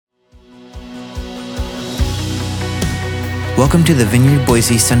Welcome to the Vineyard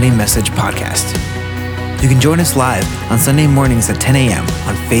Boise Sunday Message Podcast. You can join us live on Sunday mornings at 10 a.m.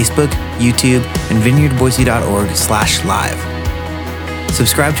 on Facebook, YouTube, and vineyardboise.org/live.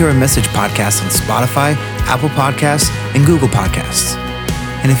 Subscribe to our message podcast on Spotify, Apple Podcasts, and Google Podcasts.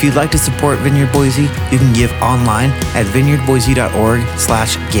 And if you'd like to support Vineyard Boise, you can give online at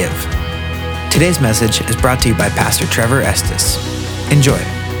vineyardboise.org/give. Today's message is brought to you by Pastor Trevor Estes. Enjoy.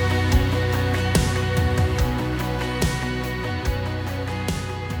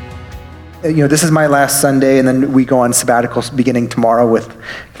 This is my last Sunday, and then we go on sabbatical beginning tomorrow with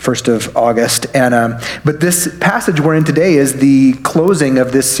 1st of August. But this passage we're in today is the closing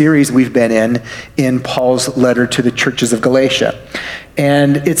of this series we've been in Paul's letter to the churches of Galatia.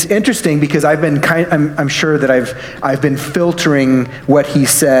 And it's interesting because I'm sure that I've been filtering what he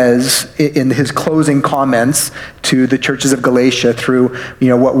says in his closing comments to the churches of Galatia through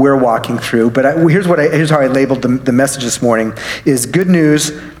what we're walking through. But here's how I labeled the message this morning: is good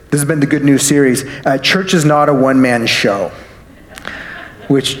news. This has been the Good News series. Church is not a one-man show,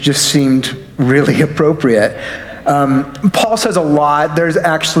 which just seemed really appropriate. Paul says a lot. There's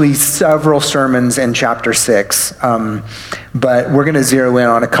actually several sermons in chapter 6, but we're going to zero in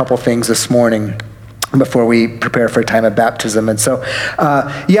on a couple things this morning before we prepare for a time of baptism. And so,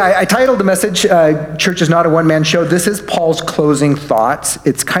 I titled the message, Church is not a one-man show. This is Paul's closing thoughts.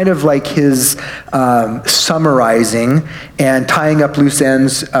 It's kind of like his summarizing and tying up loose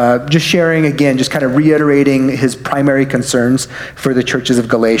ends, just sharing again, just kind of reiterating his primary concerns for the churches of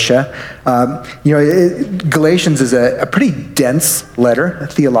Galatia. Galatians is a pretty dense letter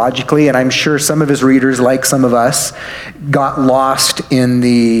theologically, and I'm sure some of his readers, like some of us, got lost in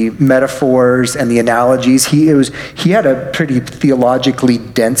the metaphors and the analogies. He had a pretty theologically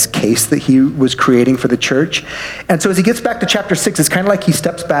dense case that he was creating for the church. And so as he gets back to chapter 6, it's kind of like he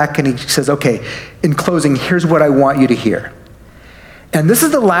steps back and he says, okay, in closing, here's what I want you to hear. And this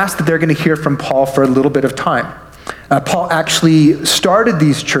is the last that they're going to hear from Paul for a little bit of time. Paul actually started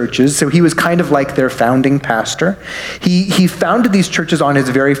these churches, so he was kind of like their founding pastor. He founded these churches on his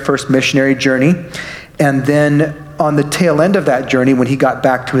very first missionary journey, and then on the tail end of that journey, when he got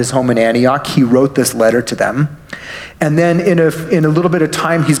back to his home in Antioch, he wrote this letter to them. And then in a little bit of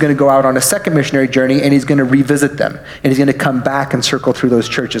time, he's going to go out on a second missionary journey, and he's going to revisit them, and he's going to come back and circle through those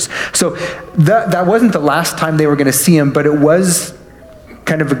churches. So that wasn't the last time they were going to see him, but it was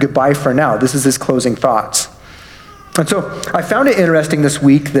kind of a goodbye for now. This is his closing thoughts. And so I found it interesting this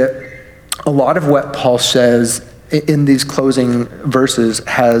week that a lot of what Paul says in these closing verses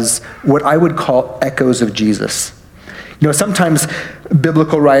has what I would call echoes of Jesus. Sometimes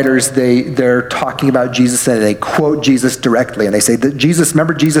biblical writers, they're talking about Jesus and they quote Jesus directly, and they say that Jesus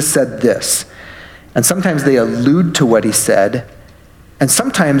said this. And sometimes they allude to what he said. And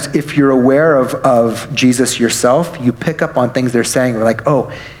sometimes if you're aware of Jesus yourself, you pick up on things they're saying. You're like,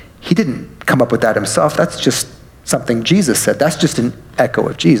 oh, he didn't come up with that himself. That's just something Jesus said. That's just an echo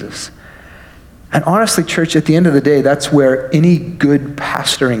of Jesus. And honestly, church, at the end of the day, that's where any good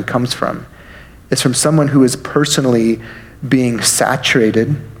pastoring comes from. It's from someone who is personally being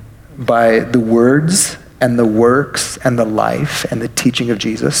saturated by the words and the works and the life and the teaching of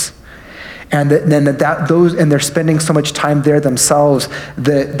Jesus. And they're spending so much time there themselves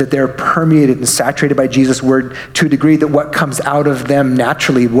that they're permeated and saturated by Jesus' word to a degree that what comes out of them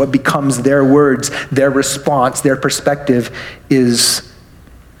naturally, what becomes their words, their response, their perspective is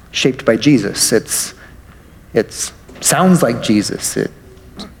shaped by Jesus. It sounds like Jesus. It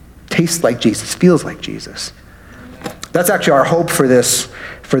tastes like Jesus, feels like Jesus. That's actually our hope for this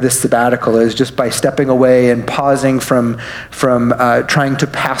sabbatical, is just by stepping away and pausing from trying to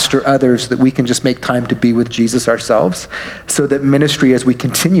pastor others, that we can just make time to be with Jesus ourselves, so that ministry, as we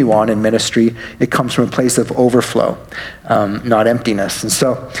continue on in ministry, it comes from a place of overflow, not emptiness. And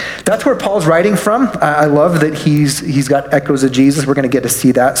so that's where Paul's writing from. I love that he's got echoes of Jesus. We're going to get to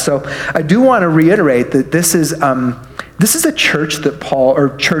see that. So I do want to reiterate that this is a church that Paul,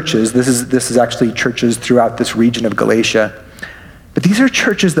 or churches, this is actually churches throughout this region of Galatia, but these are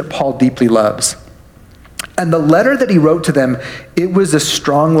churches that Paul deeply loves. And the letter that he wrote to them, it was a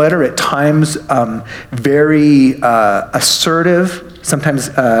strong letter, at times very assertive, sometimes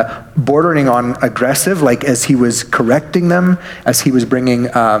bordering on aggressive, like as he was correcting them, as he was bringing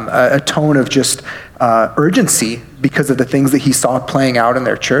a tone of just urgency because of the things that he saw playing out in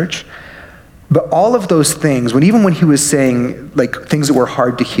their church. But all of those things, even when he was saying like things that were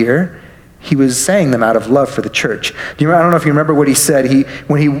hard to hear, he was saying them out of love for the church. I don't know if you remember what he said.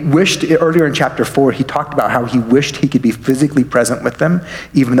 When he wished, earlier in chapter 4, he talked about how he wished he could be physically present with them,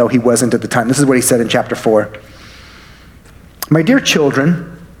 even though he wasn't at the time. This is what he said in chapter 4. My dear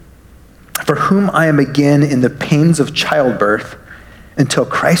children, for whom I am again in the pains of childbirth until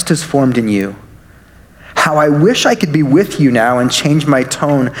Christ is formed in you. How I wish I could be with you now and change my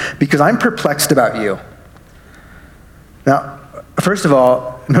tone, because I'm perplexed about you. Now, first of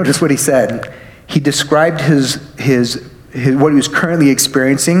all, notice what he said. He described his what he was currently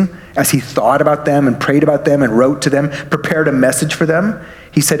experiencing as he thought about them and prayed about them and wrote to them, prepared a message for them.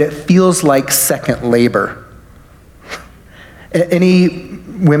 He said, it feels like second labor. Any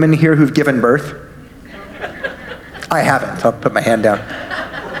women here who've given birth? I haven't. I'll put my hand down.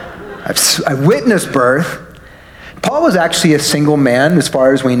 I've witnessed birth. Paul was actually a single man. As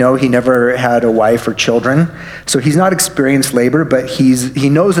far as we know, he never had a wife or children. So he's not experienced labor, but he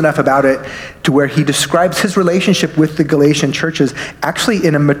knows enough about it to where he describes his relationship with the Galatian churches actually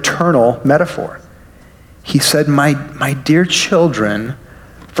in a maternal metaphor. He said, my dear children,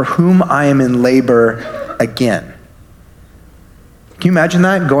 for whom I am in labor again. Can you imagine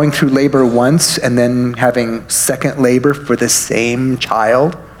that? Going through labor once and then having second labor for the same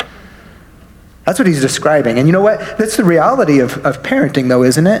child? That's what he's describing. And you know what? That's the reality of parenting, though,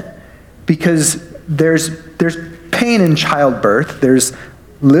 isn't it? Because there's pain in childbirth. There's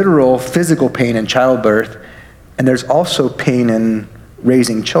literal physical pain in childbirth. And there's also pain in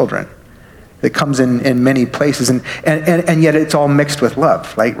raising children. That comes in many places. And yet it's all mixed with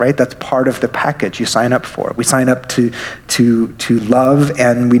love, right? That's part of the package you sign up for. We sign up to love,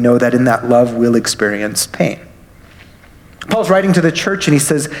 and we know that in that love we'll experience pain. Paul's writing to the church, and he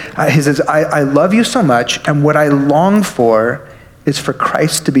says, I love you so much, and what I long for is for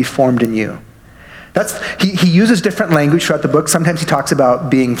Christ to be formed in you. He uses different language throughout the book. Sometimes he talks about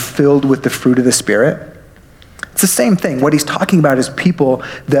being filled with the fruit of the Spirit. It's the same thing. What he's talking about is people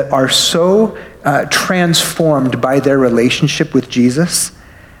that are so transformed by their relationship with Jesus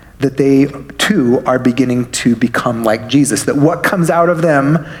that they, too, are beginning to become like Jesus. That what comes out of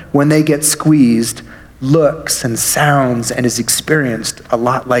them when they get squeezed looks and sounds and is experienced a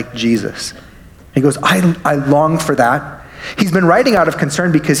lot like Jesus. He goes, I long for that. He's been writing out of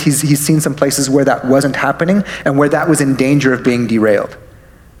concern because he's seen some places where that wasn't happening and where that was in danger of being derailed.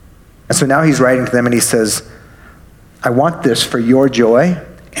 And so now he's writing to them and he says, I want this for your joy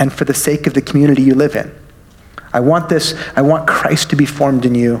and for the sake of the community you live in. I want Christ to be formed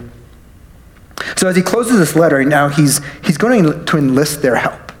in you. So as he closes this letter, now he's going to enlist their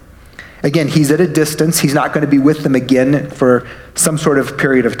help. Again, he's at a distance. He's not going to be with them again for some sort of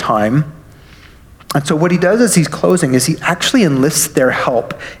period of time. And so what he does as he's closing is he actually enlists their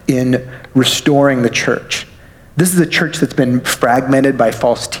help in restoring the church. This is a church that's been fragmented by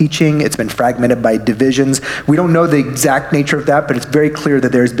false teaching. It's been fragmented by divisions. We don't know the exact nature of that, but it's very clear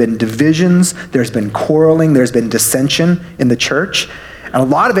that there's been divisions, there's been quarreling, there's been dissension in the church. And a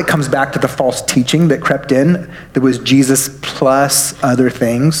lot of it comes back to the false teaching that crept in. That was Jesus plus other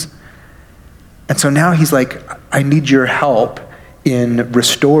things. And so now he's like, I need your help in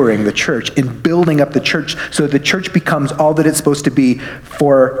restoring the church, in building up the church, so the church becomes all that it's supposed to be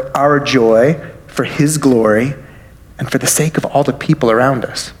for our joy, for his glory, and for the sake of all the people around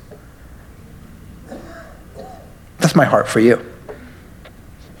us. That's my heart for you.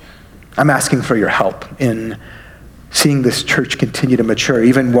 I'm asking for your help in seeing this church continue to mature.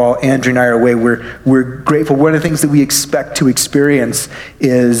 Even while Andrew and I are away, we're grateful. One of the things that we expect to experience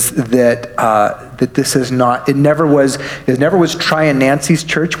is that that this is not, it never was Tri and Nancy's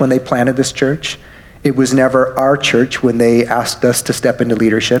church when they planted this church. It was never our church when they asked us to step into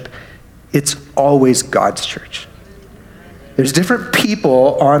leadership. It's always God's church. There's different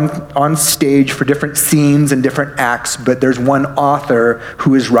people on stage for different scenes and different acts, but there's one author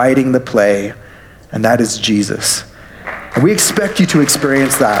who is writing the play, and that is Jesus. And we expect you to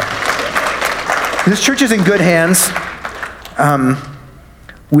experience that. This church is in good hands.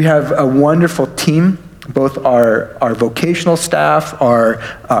 We have a wonderful team, both our vocational staff,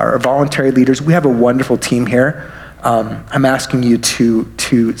 our voluntary leaders. We have a wonderful team here. I'm asking you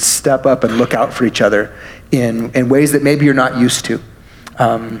to step up and look out for each other in ways that maybe you're not used to.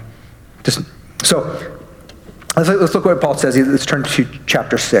 So let's look what Paul says. Let's turn to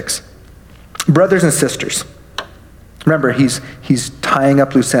chapter 6. Brothers and sisters, remember he's tying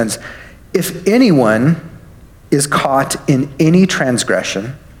up loose ends. If anyone is caught in any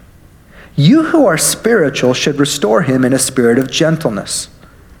transgression, you who are spiritual should restore him in a spirit of gentleness.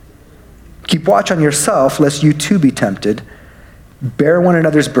 Keep watch on yourself, lest you too be tempted. Bear one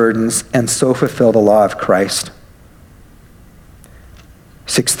another's burdens, and so fulfill the law of Christ.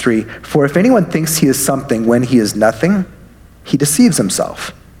 6:3, for if anyone thinks he is something when he is nothing, he deceives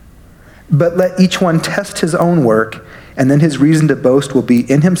himself. But let each one test his own work, and then his reason to boast will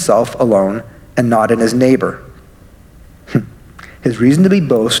be in himself alone and not in his neighbor. His reason to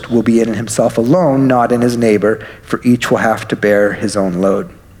boast will be in himself alone, not in his neighbor, for each will have to bear his own load.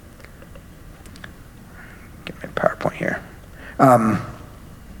 Get my PowerPoint here.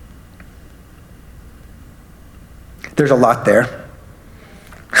 There's a lot there,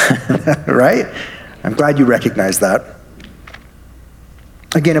 right? I'm glad you recognize that.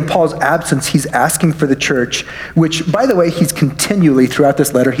 Again, in Paul's absence, he's asking for the church, which, by the way, he's continually, throughout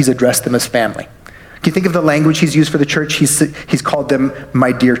this letter, he's addressed them as family. Can you think of the language he's used for the church? He's called them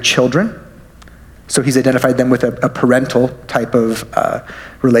my dear children. So he's identified them with a parental type of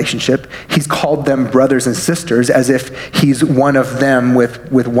relationship. He's called them brothers and sisters as if he's one of them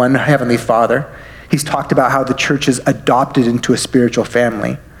with one heavenly Father. He's talked about how the church is adopted into a spiritual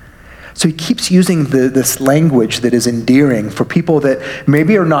family. So he keeps using this language that is endearing for people that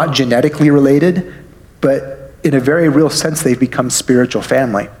maybe are not genetically related, but in a very real sense, they've become spiritual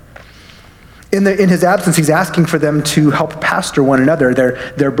family. In his absence, he's asking for them to help pastor one another,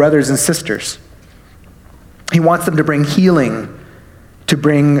 their brothers and sisters. He wants them to bring healing, to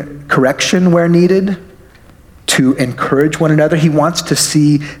bring correction where needed, to encourage one another. He wants to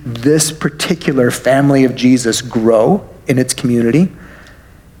see this particular family of Jesus grow in its community.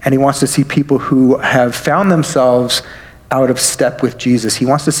 And he wants to see people who have found themselves out of step with Jesus. He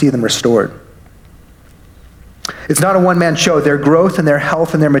wants to see them restored. It's not a one-man show. Their growth and their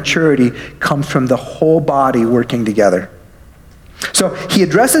health and their maturity comes from the whole body working together. So he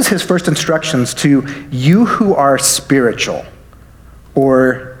addresses his first instructions to you who are spiritual,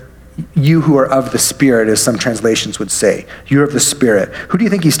 or you who are of the Spirit, as some translations would say. You're of the Spirit. Who do you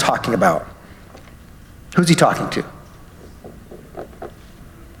think he's talking about? Who's he talking to?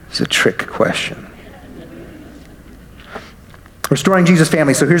 It's a trick question. Restoring Jesus'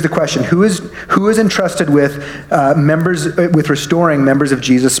 family. So here's the question: Who is entrusted with restoring members of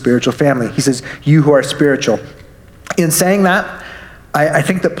Jesus' spiritual family? He says, "You who are spiritual." In saying that, I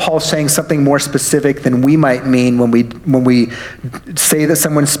think that Paul's saying something more specific than we might mean when we say that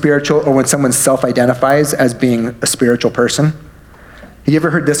someone's spiritual, or when someone self-identifies as being a spiritual person. Have you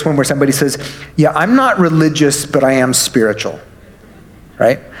ever heard this one where somebody says, "Yeah, I'm not religious, but I am spiritual,"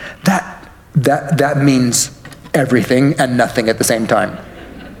 right? That means everything and nothing at the same time,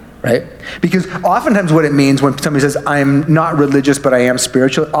 right? Because oftentimes what it means when somebody says, "I'm not religious, but I am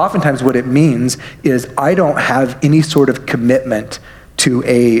spiritual," oftentimes what it means is I don't have any sort of commitment to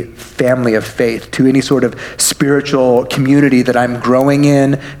a family of faith, to any sort of spiritual community that I'm growing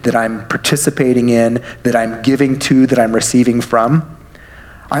in, that I'm participating in, that I'm giving to, that I'm receiving from.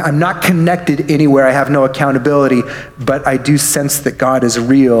 I'm not connected anywhere. I have no accountability, but I do sense that God is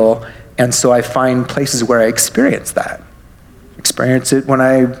real, and so I find places where I experience that. Experience it when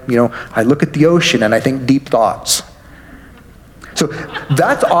I look at the ocean and I think deep thoughts. So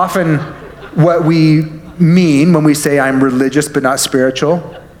that's often what we mean when we say I'm religious but not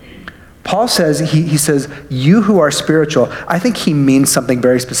spiritual. Paul says, he says, you who are spiritual. I think he means something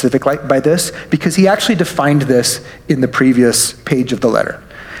very specific by this, because he actually defined this in the previous page of the letter.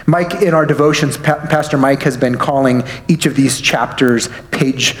 Mike, in our devotions, Pastor Mike has been calling each of these chapters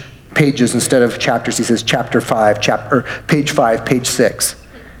pages instead of chapters. He says chapter 5, page 5, page 6,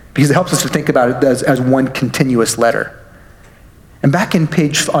 because it helps us to think about it as one continuous letter. And back on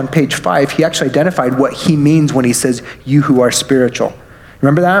page 5, he actually identified what he means when he says, you who are spiritual.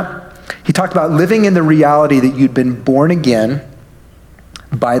 Remember that? He talked about living in the reality that you'd been born again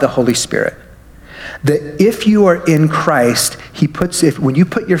by the Holy Spirit. That if you are in Christ, when you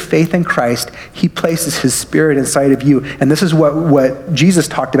put your faith in Christ, he places his Spirit inside of you. And this is what Jesus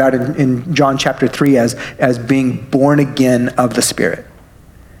talked about in John chapter 3 as being born again of the Spirit.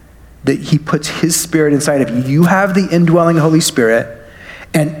 That he puts his Spirit inside of you. You have the indwelling Holy Spirit.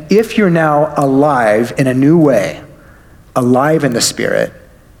 And if you're now alive in a new way, alive in the Spirit,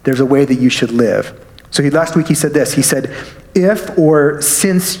 there's a way that you should live. So last week he said this. He said, if or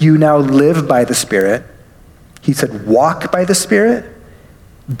since you now live by the Spirit, he said, walk by the Spirit,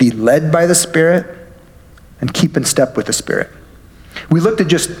 be led by the Spirit, and keep in step with the Spirit. We looked at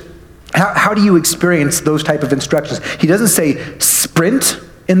just how do you experience those type of instructions. He doesn't say sprint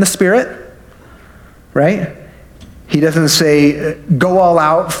in the Spirit, right? He doesn't say go all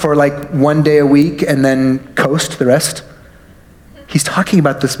out for like 1 day a week and then coast the rest. He's talking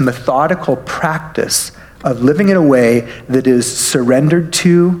about this methodical practice of living in a way that is surrendered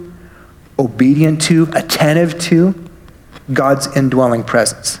to, obedient to, attentive to God's indwelling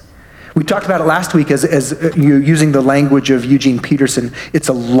presence. We talked about it last week as using the language of Eugene Peterson. It's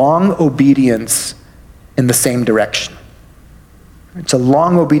a long obedience in the same direction. It's a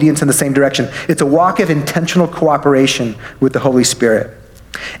long obedience in the same direction. It's a walk of intentional cooperation with the Holy Spirit.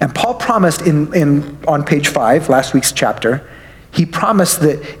 And Paul promised on page 5, last week's chapter, He promised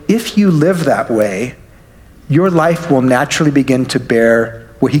that if you live that way, your life will naturally begin to bear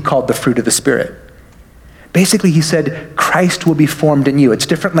what he called the fruit of the Spirit. Basically, he said, Christ will be formed in you. It's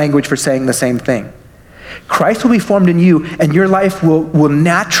different language for saying the same thing. Christ will be formed in you, and your life will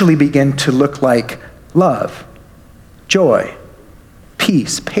naturally begin to look like love, joy,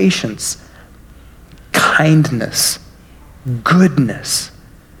 peace, patience, kindness, goodness,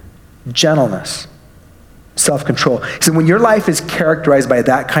 gentleness, self-control. So when your life is characterized by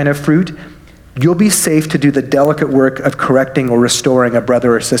that kind of fruit, you'll be safe to do the delicate work of correcting or restoring a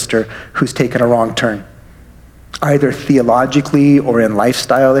brother or sister who's taken a wrong turn, either theologically or in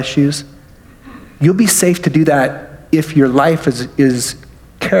lifestyle issues. You'll be safe to do that if your life is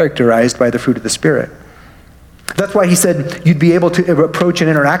characterized by the fruit of the Spirit. That's why he said you'd be able to approach and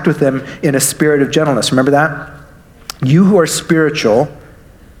interact with them in a spirit of gentleness. Remember that? You who are spiritual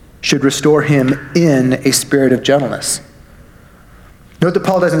should restore him in a spirit of gentleness. Note that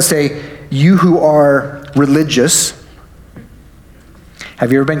Paul doesn't say, you who are religious.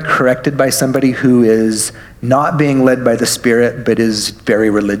 Have you ever been corrected by somebody who is not being led by the Spirit but is very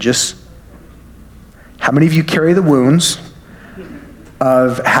religious? How many of you carry the wounds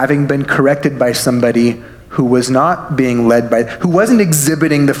of having been corrected by somebody who was not being led by, who wasn't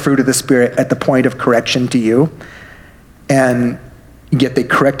exhibiting the fruit of the Spirit at the point of correction to you, and yet they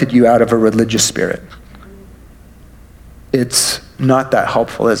corrected you out of a religious spirit? It's not that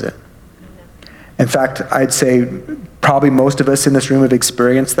helpful, is it? In fact, I'd say probably most of us in this room have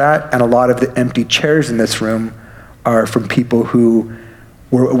experienced that, and a lot of the empty chairs in this room are from people who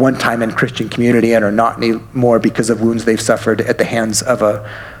were at one time in Christian community and are not anymore because of wounds they've suffered at the hands of a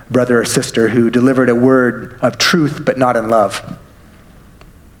brother or sister who delivered a word of truth but not in love.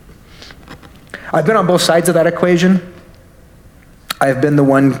 I've been on both sides of that equation. I've been the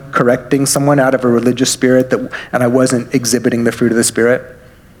one correcting someone out of a religious spirit and I wasn't exhibiting the fruit of the Spirit.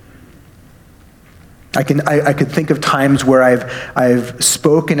 I could think of times where I've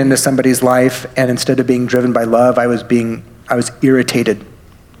spoken into somebody's life, and instead of being driven by love, I was irritated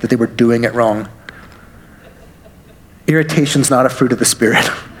that they were doing it wrong. Irritation's not a fruit of the Spirit.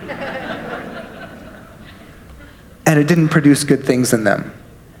 And it didn't produce good things in them.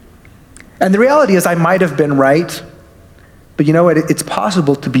 And the reality is I might have been right, but you know what? It's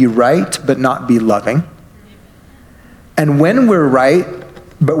possible to be right but not be loving. And when we're right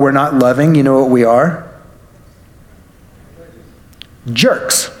but we're not loving, you know what we are?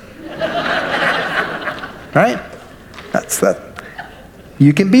 Jerks. Right? That's that.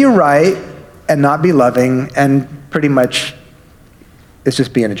 You can be right and not be loving, and pretty much it's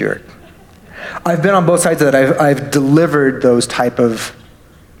just being a jerk. I've been on both sides of that. I've delivered those type of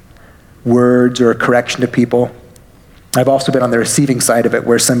words or correction to people. I've also been on the receiving side of it,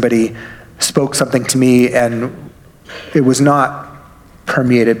 where somebody spoke something to me and it was not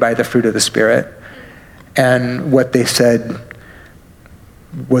permeated by the fruit of the Spirit, and what they said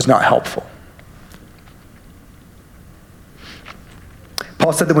was not helpful.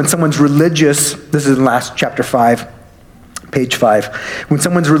 Paul said that when someone's religious, this is in last chapter 5, page 5, when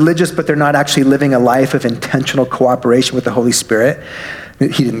someone's religious but they're not actually living a life of intentional cooperation with the Holy Spirit,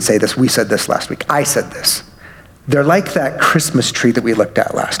 he didn't say this, we said this last week, I said this. They're like that Christmas tree that we looked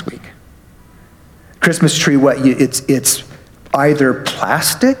at last week. Christmas tree, it's either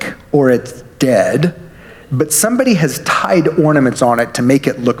plastic or it's dead, but somebody has tied ornaments on it to make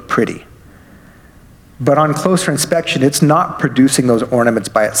it look pretty. But on closer inspection, it's not producing those ornaments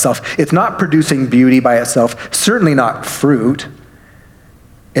by itself. It's not producing beauty by itself, certainly not fruit.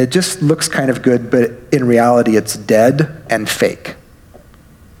 It just looks kind of good, but in reality, it's dead and fake,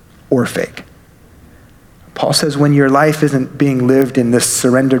 or fake. Paul says when your life isn't being lived in this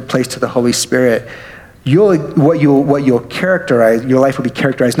surrendered place to the Holy Spirit, what you'll characterize, your life will be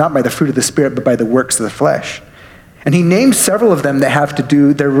characterized not by the fruit of the Spirit, but by the works of the flesh. And he names several of them that have to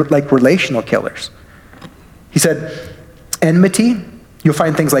do, they're like relational killers. He said, enmity, you'll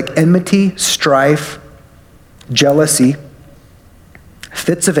find things like enmity, strife, jealousy,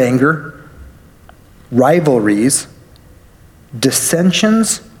 fits of anger, rivalries,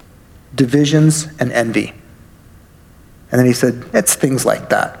 dissensions, divisions, and envy. And then he said, it's things like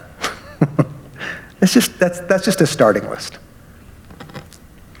that. That's just a starting list.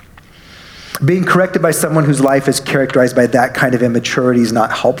 Being corrected by someone whose life is characterized by that kind of immaturity is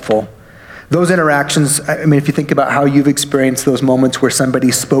not helpful. Those interactions, I mean, if you think about how you've experienced those moments where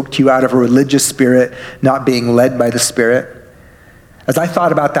somebody spoke to you out of a religious spirit, not being led by the Spirit. As I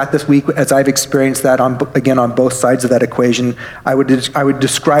thought about that this week, as I've experienced that on both sides of that equation, I would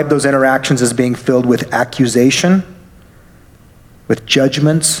describe those interactions as being filled with accusation, with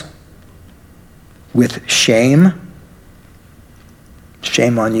judgments, with shame,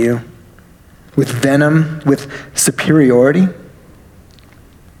 Shame on you. With venom, with superiority,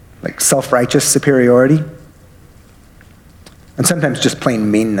 like self-righteous superiority, and sometimes just plain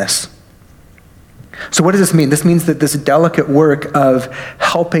meanness. So what does this mean? This means that this delicate work of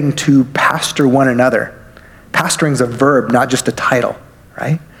helping to pastor one another. Pastoring is a verb, not just a title,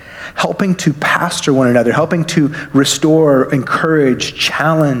 right? Helping to pastor one another, helping to restore, encourage,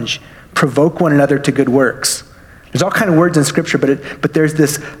 challenge, provoke one another to good works. There's all kinds of words in Scripture, but there's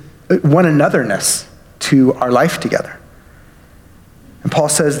this one anotherness to our life together. And Paul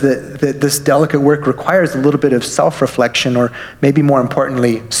says that this delicate work requires a little bit of self-reflection, or maybe more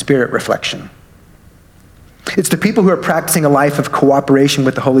importantly, spirit reflection. It's the people who are practicing a life of cooperation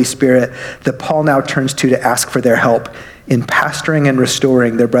with the Holy Spirit that Paul now turns to ask for their help in pastoring and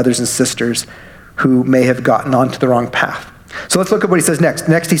restoring their brothers and sisters who may have gotten onto the wrong path. So let's look at what he says next.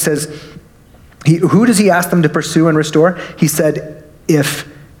 Next he says, who does he ask them to pursue and restore? He said, if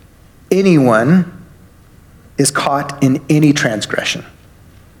anyone is caught in any transgression.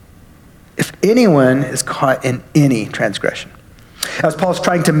 If anyone is caught in any transgression. As Paul's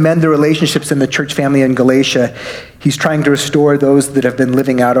trying to mend the relationships in the church family in Galatia, he's trying to restore those that have been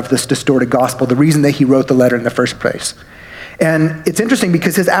living out of this distorted gospel, the reason that he wrote the letter in the first place. And it's interesting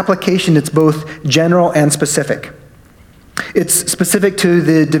because his application, it's both general and specific. It's specific to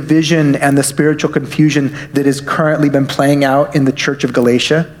the division and the spiritual confusion that has currently been playing out in the church of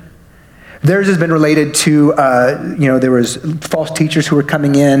Galatia. Theirs has been related to, there was false teachers who were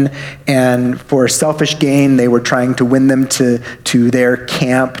coming in, and for selfish gain, they were trying to win them to their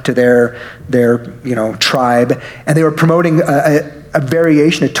camp, to their tribe, and they were promoting a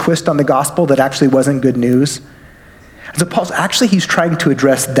variation, a twist on the gospel that actually wasn't good news. And so he's trying to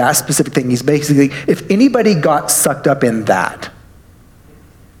address that specific thing. He's basically, if anybody got sucked up in that,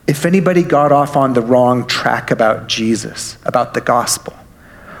 if anybody got off on the wrong track about Jesus, about the gospel,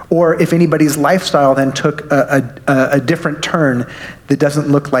 or if anybody's lifestyle then took a different turn that doesn't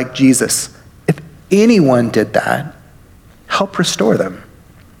look like Jesus, if anyone did that, help restore them.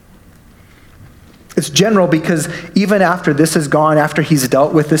 It's general because even after this is gone, after he's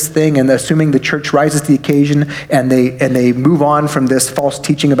dealt with this thing, and assuming the church rises to the occasion and they move on from this false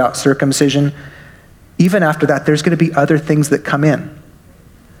teaching about circumcision, even after that, there's going to be other things that come in.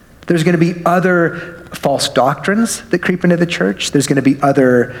 There's going to be other false doctrines that creep into the church. There's going to be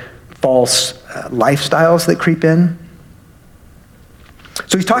other false lifestyles that creep in.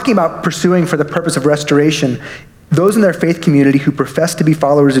 So he's talking about pursuing for the purpose of restoration those in their faith community who profess to be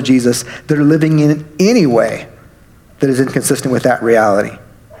followers of Jesus that are living in any way that is inconsistent with that reality.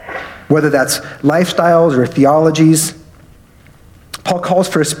 Whether that's lifestyles or theologies, Paul calls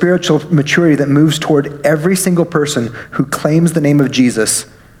for a spiritual maturity that moves toward every single person who claims the name of Jesus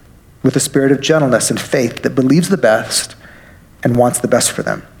with a spirit of gentleness and faith that believes the best and wants the best for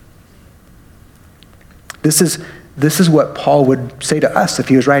them. This is what Paul would say to us if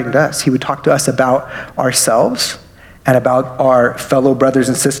he was writing to us. He would talk to us about ourselves and about our fellow brothers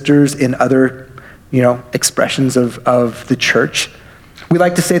and sisters in other, expressions of the church. We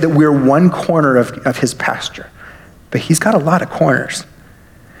like to say that we're one corner of his pasture, but he's got a lot of corners.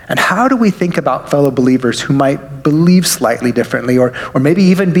 And how do we think about fellow believers who might believe slightly differently or maybe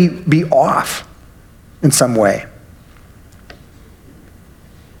even be off in some way?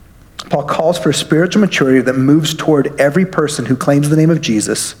 Paul calls for spiritual maturity that moves toward every person who claims the name of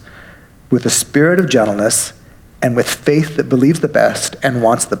Jesus with a spirit of gentleness and with faith that believes the best and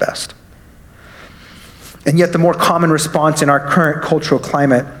wants the best. And yet the more common response in our current cultural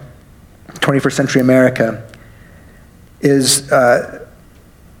climate, 21st century America, is our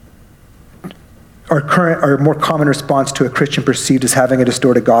more common response to a Christian perceived as having a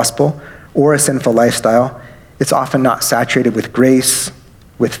distorted gospel or a sinful lifestyle. It's often not saturated with grace,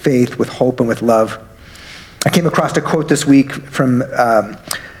 with faith, with hope, and with love. I came across a quote this week from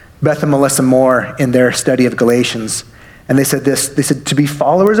Beth and Melissa Moore in their study of Galatians, and they said this. They said, to be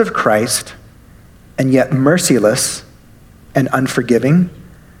followers of Christ and yet merciless and unforgiving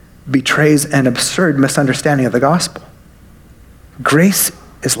betrays an absurd misunderstanding of the gospel. Grace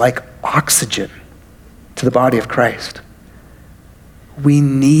is like oxygen to the body of Christ. We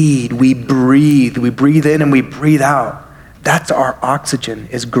breathe in and we breathe out. That's our oxygen,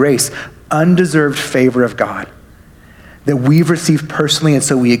 is grace, undeserved favor of God that we've received personally, and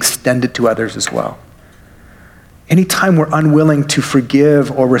so we extend it to others as well. Anytime we're unwilling to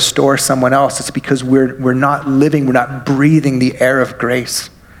forgive or restore someone else, it's because we're not breathing the air of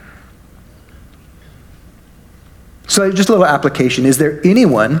grace. So just a little application. Is there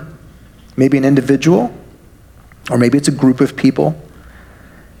anyone, maybe an individual, or maybe it's a group of people,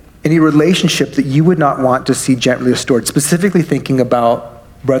 Any relationship that you would not want to see gently restored, specifically thinking about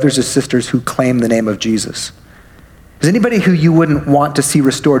brothers or sisters who claim the name of Jesus. Is anybody who you wouldn't want to see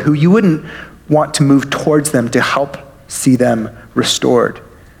restored, who you wouldn't want to move towards them to help see them restored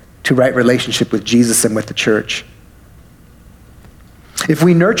to right relationship with Jesus and with the church? If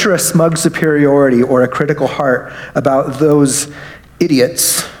we nurture a smug superiority or a critical heart about those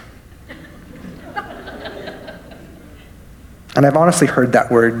idiots, and I've honestly heard that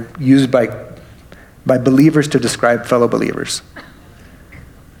word used by believers to describe fellow believers.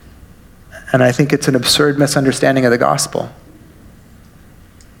 And I think it's an absurd misunderstanding of the gospel.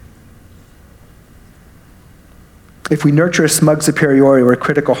 If we nurture a smug superiority or a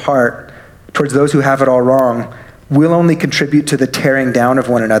critical heart towards those who have it all wrong, we'll only contribute to the tearing down of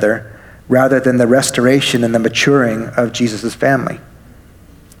one another rather than the restoration and the maturing of Jesus' family.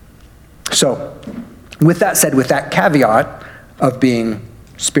 So, with that said, with that caveat of being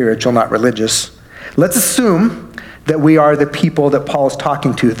spiritual, not religious, let's assume that we are the people that Paul is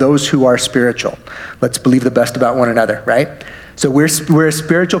talking to, those who are spiritual. Let's believe the best about one another, right? So we're a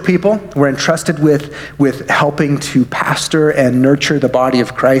spiritual people. We're entrusted with helping to pastor and nurture the body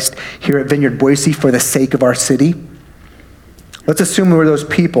of Christ here at Vineyard Boise for the sake of our city. Let's assume we're those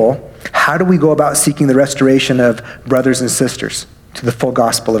people. How do we go about seeking the restoration of brothers and sisters to the full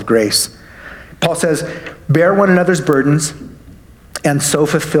gospel of grace? Paul says, bear one another's burdens and so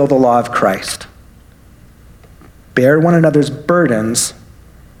fulfill the law of Christ. Bear one another's burdens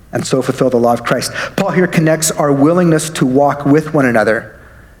and so fulfill the law of Christ. Paul here connects our willingness to walk with one another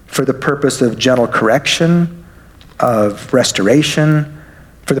for the purpose of gentle correction, of restoration,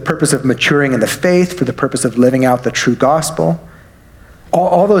 for the purpose of maturing in the faith, for the purpose of living out the true gospel.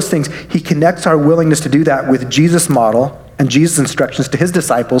 All those things, he connects our willingness to do that with Jesus' model and Jesus' instructions to his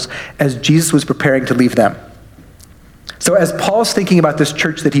disciples as Jesus was preparing to leave them. So as Paul's thinking about this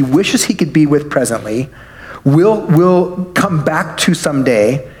church that he wishes he could be with presently, will come back to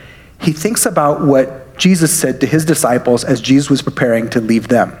someday, he thinks about what Jesus said to his disciples as Jesus was preparing to leave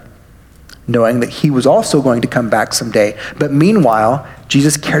them, knowing that he was also going to come back someday. But meanwhile,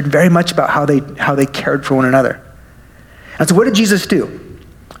 Jesus cared very much about how they cared for one another. And so what did Jesus do?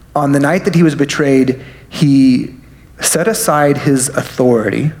 On the night that he was betrayed, he set aside his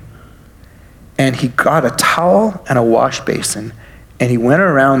authority and he got a towel and a wash basin and he went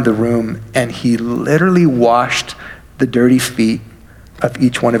around the room and he literally washed the dirty feet of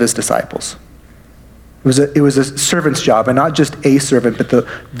each one of his disciples. It was a servant's job, and not just a servant, but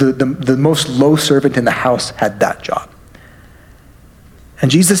the most low servant in the house had that job.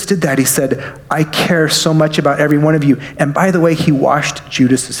 And Jesus did that. He said, I care so much about every one of you. And by the way, he washed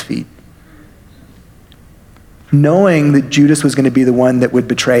Judas's feet, knowing that Judas was going to be the one that would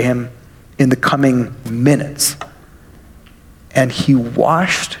betray him in the coming minutes. And he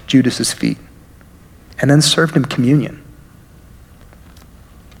washed Judas's feet and then served him communion.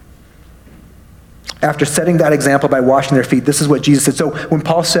 After setting that example by washing their feet, this is what Jesus said. So when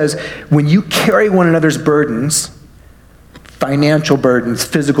Paul says, when you carry one another's burdens, financial burdens,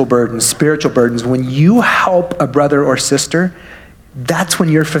 physical burdens, spiritual burdens, when you help a brother or sister, that's when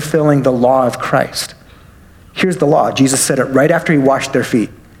you're fulfilling the law of Christ. Here's the law. Jesus said it right after he washed their feet.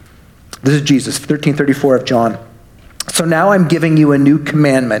 This is Jesus, 13:34 of John. So now I'm giving you a new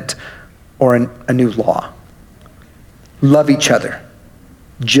commandment, or a new law. Love each other.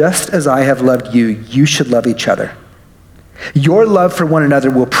 Just as I have loved you, you should love each other. Your love for one another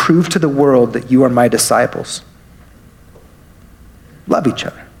will prove to the world that you are my disciples. Love each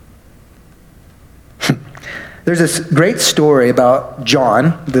other. There's this great story about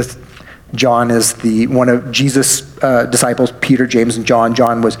John. John is one of Jesus' disciples, Peter, James, and John.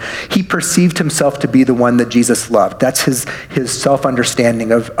 He perceived himself to be the one that Jesus loved. That's his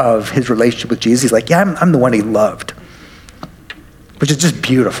self-understanding of his relationship with Jesus. He's like, yeah, I'm the one he loved, which is just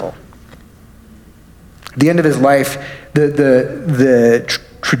beautiful. At the end of his life, the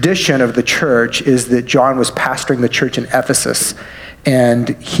tradition of the church is that John was pastoring the church in Ephesus, and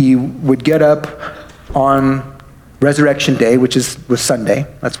he would get up on Resurrection Day, which was Sunday.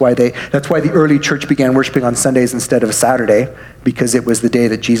 That's why the early church began worshiping on Sundays instead of a Saturday, because it was the day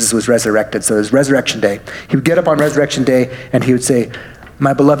that Jesus was resurrected. So it was Resurrection Day. He would get up on Resurrection Day and he would say,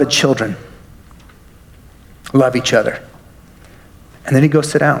 my beloved children, love each other. And then he'd go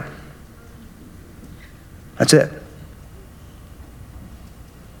sit down. That's it.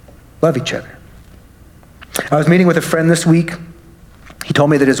 Love each other. I was meeting with a friend this week. He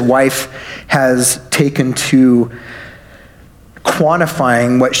told me that his wife has taken to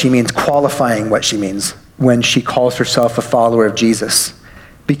qualifying what she means when she calls herself a follower of Jesus.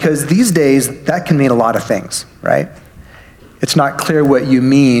 Because these days, that can mean a lot of things, right? It's not clear what you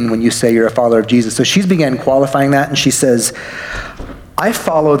mean when you say you're a follower of Jesus. So she's began qualifying that, and she says, I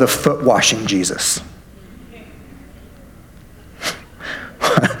follow the foot washing Jesus.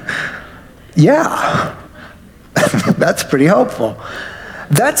 Yeah, that's pretty helpful.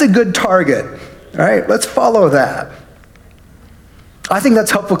 That's a good target. All right, let's follow that. I think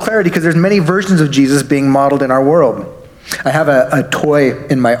that's helpful clarity because there's many versions of Jesus being modeled in our world. I have a toy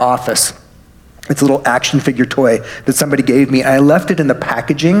in my office. It's a little action figure toy that somebody gave me. And I left it in the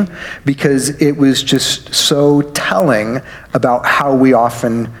packaging because it was just so telling about how we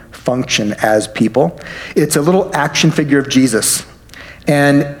often function as people. It's a little action figure of Jesus.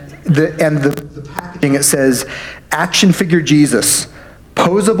 And the packaging, it says, action figure Jesus,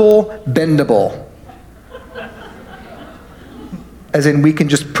 posable, bendable. As in, we can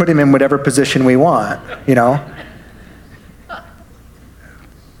just put him in whatever position we want, you know?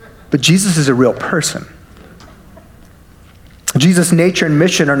 But Jesus is a real person. Jesus' nature and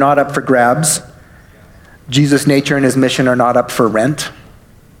mission are not up for grabs. Jesus' nature and his mission are not up for rent.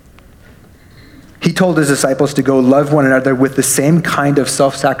 He told his disciples to go love one another with the same kind of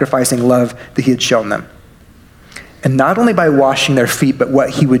self-sacrificing love that he had shown them. And not only by washing their feet, but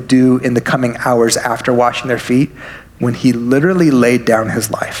what he would do in the coming hours after washing their feet, when he literally laid down his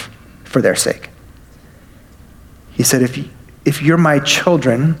life for their sake. He said, if you're my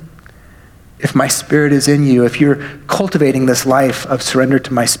children, if my spirit is in you, if you're cultivating this life of surrender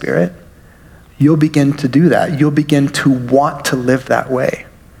to my spirit, you'll begin to do that. You'll begin to want to live that way.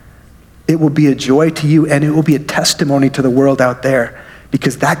 It will be a joy to you, and it will be a testimony to the world out there,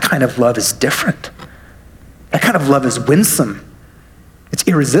 because that kind of love is different. That kind of love is winsome. It's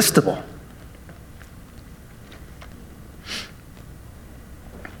irresistible.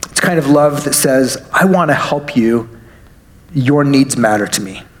 It's kind of love that says, I want to help you. Your needs matter to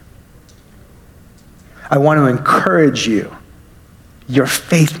me. I want to encourage you. Your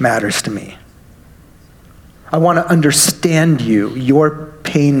faith matters to me. I want to understand you. Your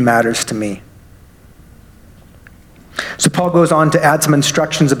pain matters to me. So Paul goes on to add some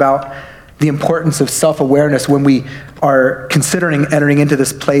instructions about the importance of self-awareness when we are considering entering into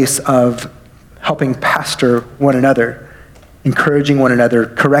this place of helping pastor one another, encouraging one another,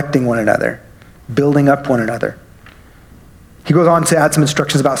 correcting one another, building up one another. He goes on to add some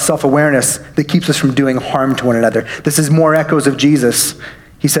instructions about self-awareness that keeps us from doing harm to one another. This is more echoes of Jesus.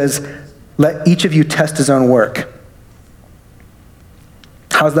 He says, let each of you test his own work.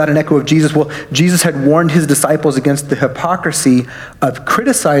 How's that an echo of Jesus? Well, Jesus had warned his disciples against the hypocrisy of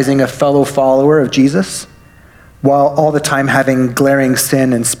criticizing a fellow follower of Jesus while all the time having glaring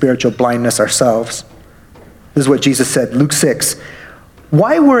sin and spiritual blindness ourselves. This is what Jesus said, Luke 6.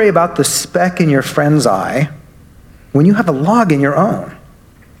 Why worry about the speck in your friend's eye when you have a log in your own?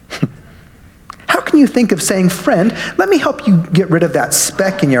 How can you think of saying, friend, let me help you get rid of that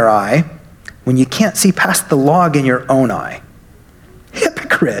speck in your eye when you can't see past the log in your own eye?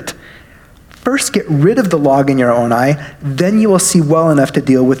 Hypocrite. First get rid of the log in your own eye, then you will see well enough to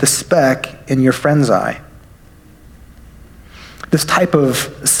deal with the speck in your friend's eye. This type of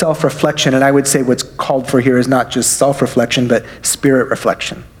self-reflection, and I would say what's called for here is not just self-reflection, but spirit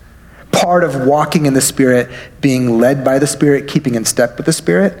reflection. Part of walking in the Spirit, being led by the Spirit, keeping in step with the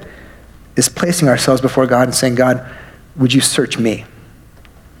Spirit, is placing ourselves before God and saying, God, would you search me?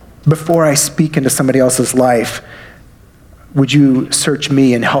 Before I speak into somebody else's life, would you search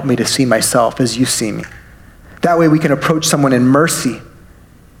me and help me to see myself as you see me? That way we can approach someone in mercy,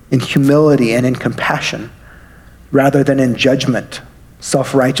 in humility, and in compassion, rather than in judgment,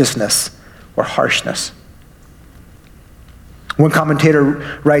 self-righteousness, or harshness. One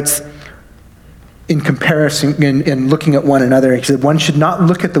commentator writes, in comparison, in looking at one another, he said, one should not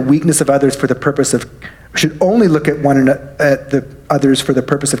look at the weakness of others for the purpose of, should only look at the others for the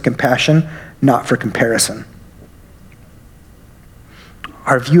purpose of compassion, not for comparison.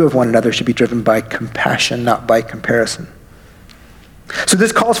 Our view of one another should be driven by compassion, not by comparison. So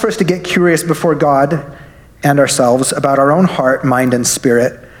this calls for us to get curious before God and ourselves about our own heart, mind, and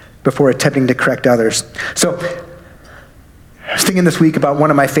spirit before attempting to correct others. So I was thinking this week about one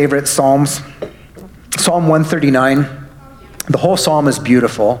of my favorite Psalms, Psalm 139. The whole psalm is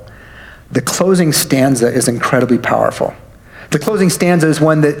beautiful. The closing stanza is incredibly powerful. The closing stanza is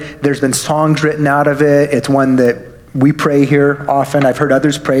one that there's been songs written out of it. It's one that we pray here often. I've heard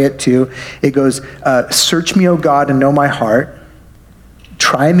others pray it too. It goes, search me, O God, and know my heart.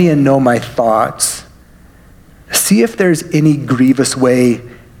 Try me and know my thoughts. See if there's any grievous way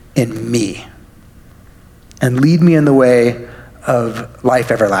in me. And lead me in the way of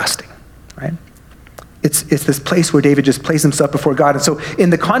life everlasting, right? It's this place where David just placed himself before God. And so in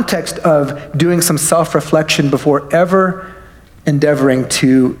the context of doing some self-reflection before ever endeavoring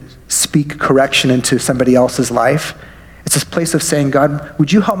to speak correction into somebody else's life. It's this place of saying, God,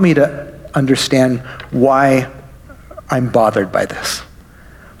 would you help me to understand why I'm bothered by this?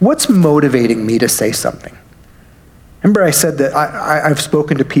 What's motivating me to say something? Remember I said that I've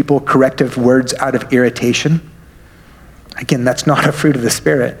spoken to people corrective words out of irritation? Again, that's not a fruit of the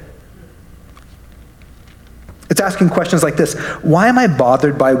Spirit. It's asking questions like this. Why am I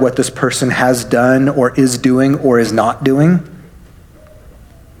bothered by what this person has done or is doing or is not doing?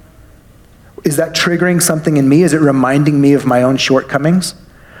 Is that triggering something in me? Is it reminding me of my own shortcomings?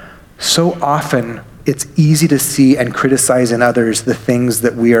 So often, it's easy to see and criticize in others the things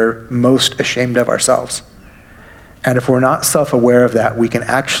that we are most ashamed of ourselves. And if we're not self-aware of that, we can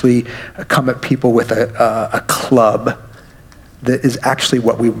actually come at people with a club that is actually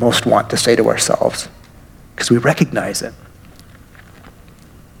what we most want to say to ourselves, because we recognize it.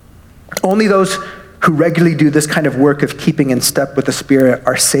 Only those who regularly do this kind of work of keeping in step with the Spirit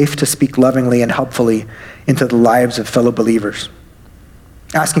are safe to speak lovingly and helpfully into the lives of fellow believers.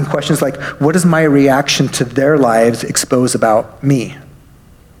 Asking questions like, what does my reaction to their lives expose about me?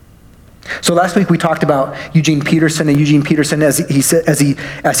 So last week we talked about Eugene Peterson, and Eugene Peterson, as he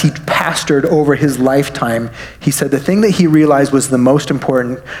pastored over his lifetime, he said the thing that he realized was the most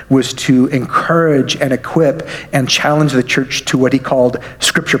important was to encourage and equip and challenge the church to what he called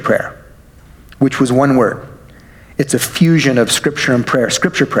scripture prayer, which was one word. It's a fusion of scripture and prayer.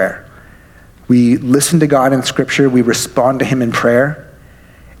 Scripture prayer. We listen to God in scripture, we respond to him in prayer,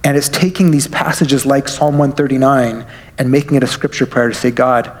 and it's taking these passages like Psalm 139 and making it a scripture prayer to say,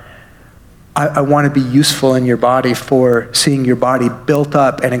 God, I want to be useful in your body for seeing your body built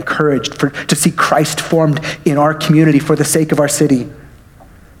up and encouraged, to see Christ formed in our community for the sake of our city.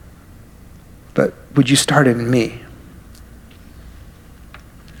 But would you start in me?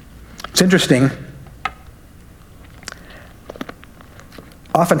 It's interesting.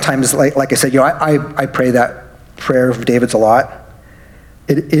 Oftentimes, like I said, I pray that prayer of David's a lot.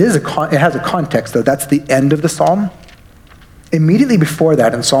 It has a context, though. That's the end of the psalm. Immediately before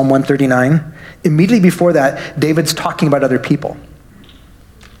that, in Psalm 139, immediately before that, David's talking about other people.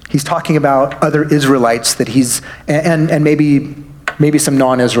 He's talking about other Israelites that he's, and maybe some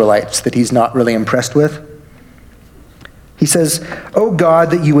non-Israelites that he's not really impressed with. He says, "O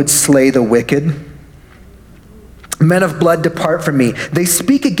God, that you would slay the wicked. Men of blood, depart from me. They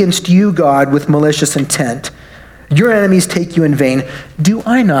speak against you, God, with malicious intent. Your enemies take you in vain. Do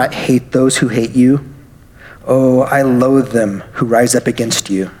I not hate those who hate you? Oh, I loathe them who rise up against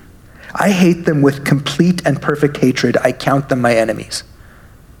you. I hate them with complete and perfect hatred. I count them my enemies."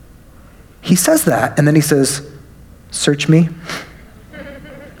 He says that, and then he says, "Search me."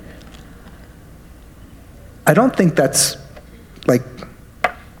 I don't think that's like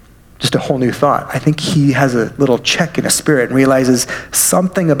just a whole new thought. I think he has a little check in his spirit and realizes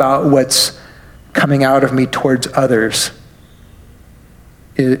something about what's coming out of me towards others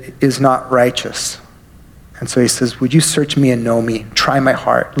is not righteous. And so he says, would you search me and know me? Try my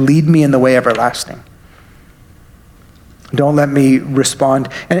heart. Lead me in the way everlasting. Don't let me respond.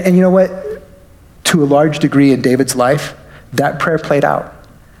 And you know what? To a large degree in David's life, that prayer played out.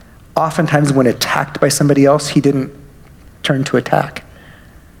 Oftentimes when attacked by somebody else, he didn't turn to attack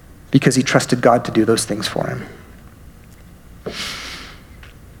because he trusted God to do those things for him.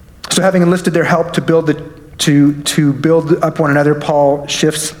 So having enlisted their help to build up one another, Paul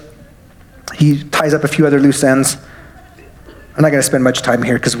shifts. He ties up a few other loose ends. I'm not going to spend much time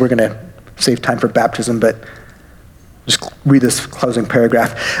here because we're going to save time for baptism, but just read this closing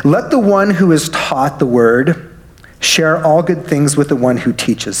paragraph. Let the one who is taught the word share all good things with the one who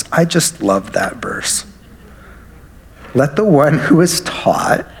teaches. I just love that verse. Let the one who's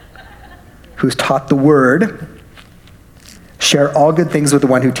taught the word, share all good things with the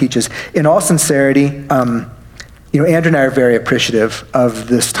one who teaches. In all sincerity, Andrew and I are very appreciative of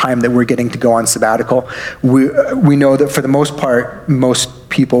this time that we're getting to go on sabbatical. We know that for the most part, most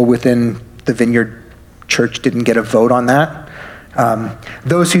people within the Vineyard Church didn't get a vote on that.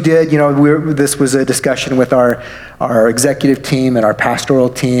 Those who did, this was a discussion with our executive team and our pastoral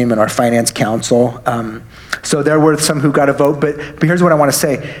team and our finance council. So there were some who got a vote, but here's what I want to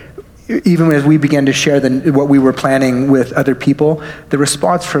say. Even as we began to share what we were planning with other people, the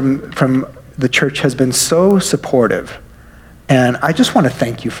response from the church has been so supportive. And I just want to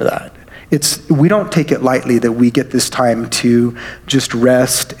thank you for that. We don't take it lightly that we get this time to just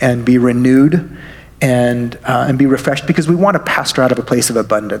rest and be renewed and be refreshed, because we want to pastor out of a place of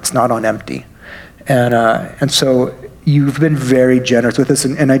abundance, not on empty. And so you've been very generous with us.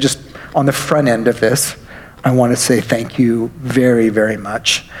 And I just, on the front end of this, I want to say thank you very, very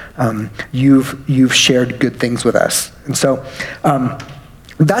much. You've shared good things with us. And so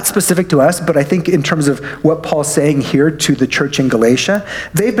that's specific to us, but I think in terms of what Paul's saying here to the church in Galatia,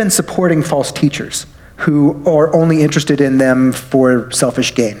 they've been supporting false teachers who are only interested in them for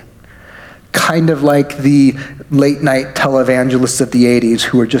selfish gain. Kind of like the late night televangelists of the 80s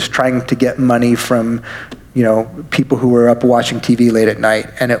who were just trying to get money from, people who were up watching TV late at night,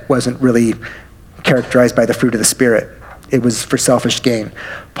 and it wasn't really characterized by the fruit of the Spirit. It was for selfish gain.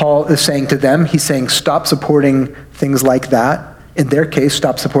 Paul is saying to them, he's saying, stop supporting things like that. In their case,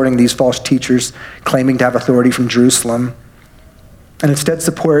 stop supporting these false teachers claiming to have authority from Jerusalem, and instead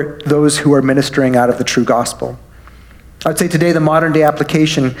support those who are ministering out of the true gospel. I'd say today the modern day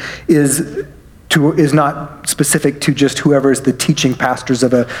application is not specific to just whoever is the teaching pastors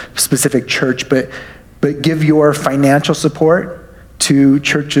of a specific church, but give your financial support to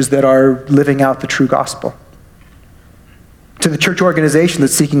churches that are living out the true gospel. To the church organization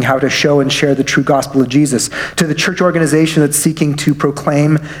that's seeking how to show and share the true gospel of Jesus. To the church organization that's seeking to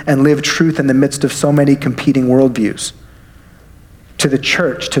proclaim and live truth in the midst of so many competing worldviews. To the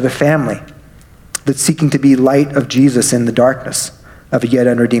church, to the family that's seeking to be light of Jesus in the darkness of a yet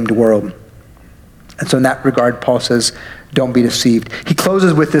unredeemed world. And so in that regard, Paul says, don't be deceived. He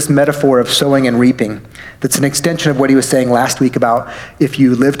closes with this metaphor of sowing and reaping. That's an extension of what he was saying last week about if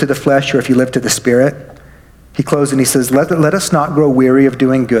you live to the flesh or if you live to the Spirit. He closes and he says, let us not grow weary of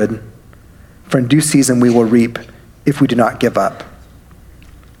doing good, for in due season we will reap if we do not give up.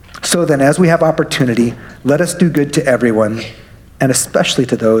 So then, as we have opportunity, let us do good to everyone, and especially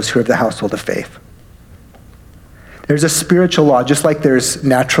to those who are of the household of faith. There's a spiritual law. Just like there's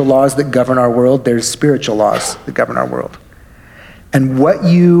natural laws that govern our world, there's spiritual laws that govern our world. And what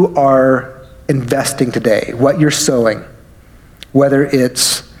you are investing today, what you're sowing, whether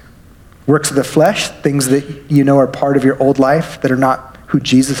it's works of the flesh, things that you know are part of your old life that are not who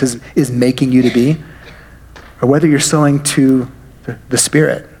Jesus is making you to be, or whether you're sowing to the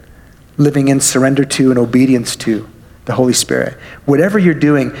Spirit, living in surrender to and obedience to the Holy Spirit. Whatever you're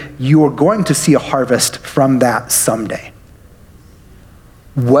doing, you are going to see a harvest from that someday.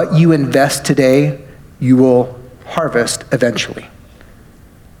 What you invest today, you will harvest eventually.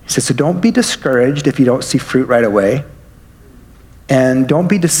 He says, so don't be discouraged if you don't see fruit right away. And don't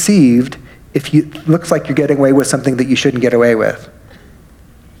be deceived if it looks like you're getting away with something that you shouldn't get away with.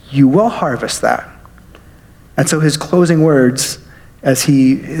 You will harvest that. And so his closing words,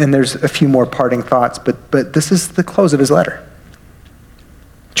 and there's a few more parting thoughts, but this is the close of his letter.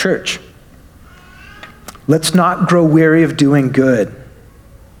 Church, let's not grow weary of doing good,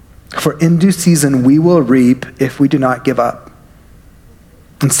 for in due season we will reap if we do not give up.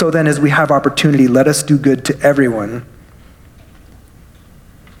 And so then, as we have opportunity, let us do good to everyone,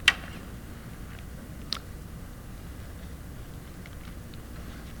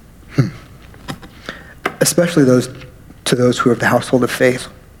 especially to those who are of the household of faith.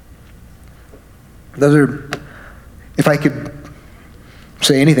 Those are, if I could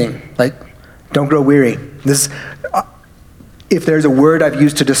say anything, like, don't grow weary. If there's a word I've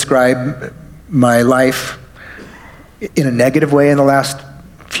used to describe my life in a negative way in the last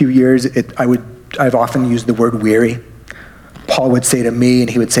few years, I've often used the word weary. Paul would say to me, and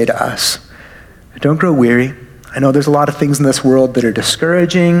he would say to us, don't grow weary. I know there's a lot of things in this world that are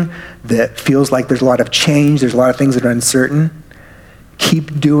discouraging, that feels like there's a lot of change, there's a lot of things that are uncertain.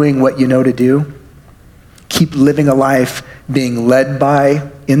 Keep doing what you know to do. Keep living a life being led by,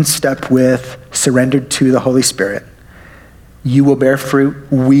 in step with, surrendered to the Holy Spirit. You will bear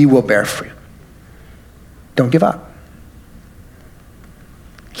fruit, we will bear fruit. Don't give up.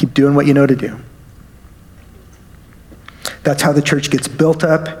 Keep doing what you know to do. That's how the church gets built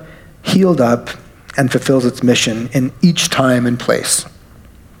up, healed up, and fulfills its mission in each time and place.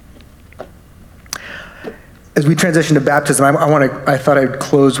 As we transition to baptism, I thought I'd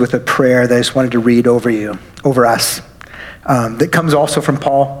close with a prayer that I just wanted to read over us, that comes also from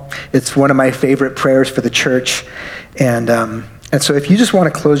Paul. It's one of my favorite prayers for the church. And so if you just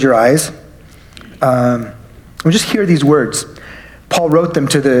want to close your eyes, we'll just hear these words. Paul wrote them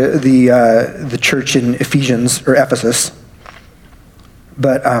to the church in Ephesians, or Ephesus.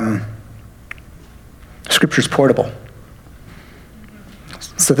 But Scripture's portable.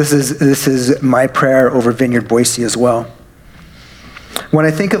 So this is my prayer over Vineyard Boise as well. When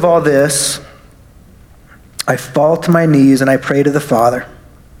I think of all this, I fall to my knees and I pray to the Father,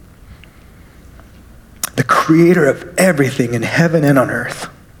 the creator of everything in heaven and on earth.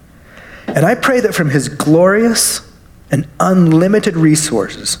 And I pray that from his glorious and unlimited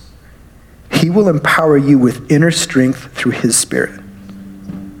resources, he will empower you with inner strength through his Spirit.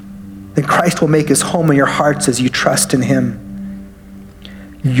 then Christ will make his home in your hearts as you trust in him.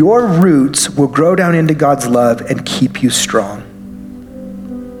 Your roots will grow down into God's love and keep you strong.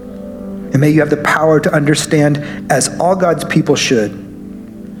 And may you have the power to understand, as all God's people should,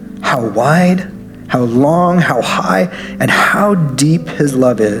 how wide, how long, how high, and how deep his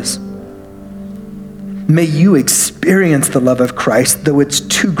love is. May you experience the love of Christ, though it's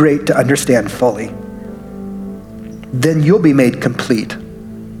too great to understand fully. Then you'll be made complete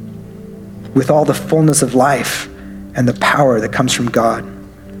with all the fullness of life and the power that comes from God.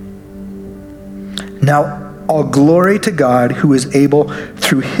 Now, all glory to God, who is able,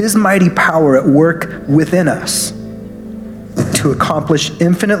 through his mighty power at work within us, to accomplish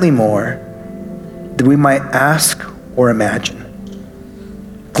infinitely more than we might ask or imagine.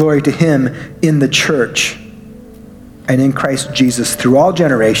 Glory to him in the church and in Christ Jesus through all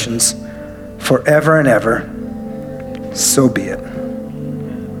generations, forever and ever. So be it.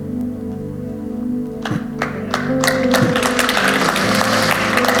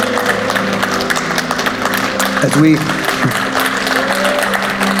 As we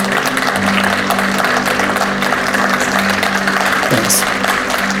thanks.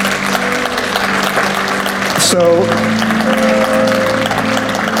 So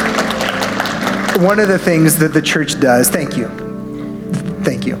one of the things that the church does, thank you.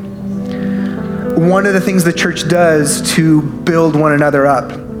 One of the things the church does to build one another up,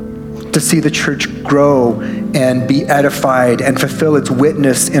 to see the church grow and be edified and fulfill its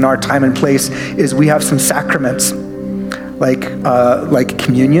witness in our time and place, is we have some sacraments like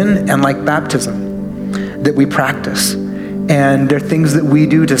communion and like baptism that we practice. And they're things that we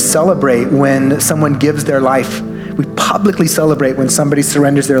do to celebrate when someone gives their life. We publicly celebrate when somebody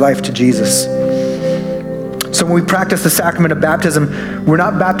surrenders their life to Jesus. So when we practice the sacrament of baptism, we're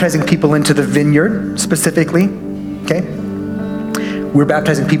not baptizing people into the vineyard specifically, okay? We're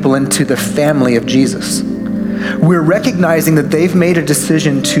baptizing people into the family of Jesus. We're recognizing that they've made a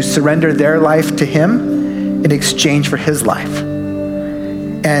decision to surrender their life to him in exchange for his life.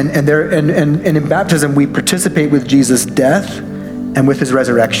 And in baptism, we participate with Jesus' death and with his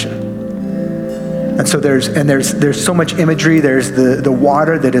resurrection. And so there's so much imagery. There's the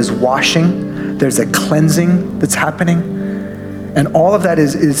water that is washing. There's a cleansing that's happening. And all of that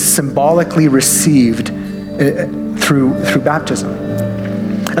is symbolically received through baptism.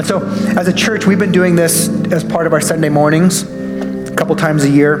 And so as a church, we've been doing this as part of our Sunday mornings a couple times a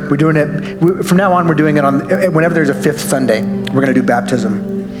year. We're doing it, from now on, we're doing it on, whenever there's a fifth Sunday, we're going to do baptism.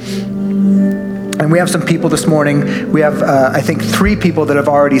 And we have some people this morning. We have, I think, 3 people that have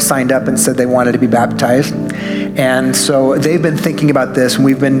already signed up and said they wanted to be baptized. And so they've been thinking about this, and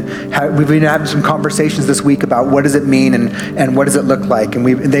we've been having some conversations this week about what does it mean and what does it look like. And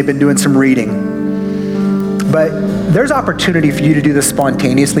they've been doing some reading. But there's opportunity for you to do this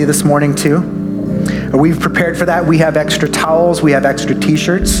spontaneously this morning too. We've prepared for that. We have extra towels, we have extra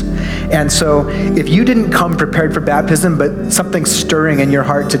t-shirts. And so if you didn't come prepared for baptism, but something's stirring in your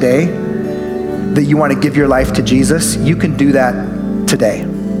heart today that you want to give your life to Jesus, you can do that today.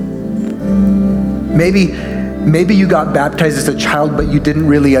 Maybe you got baptized as a child, but you didn't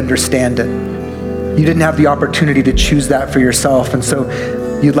really understand it. You didn't have the opportunity to choose that for yourself, and so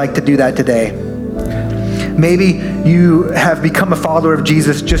you'd like to do that today. Maybe you have become a follower of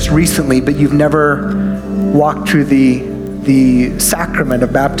Jesus just recently, but you've never walked through the sacrament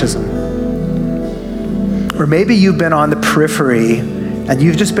of baptism. Or maybe you've been on the periphery and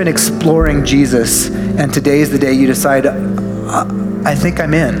you've just been exploring Jesus, and today is the day you decide, I think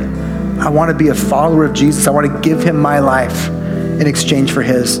I'm in. I want to be a follower of Jesus. I want to give him my life in exchange for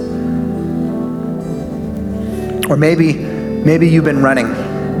his. Or maybe you've been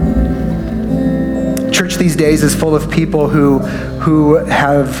running. Church these days is full of people who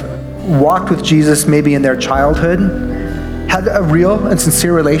have walked with Jesus maybe in their childhood, had a real and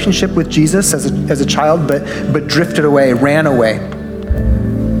sincere relationship with Jesus as a child, but drifted away, ran away.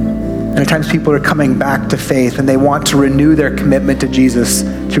 And at times people are coming back to faith and they want to renew their commitment to Jesus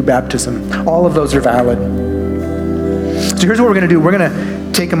through baptism. All of those are valid. So here's what we're going to do. We're going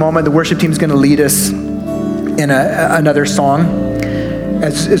to take a moment. The worship team is going to lead us in another song.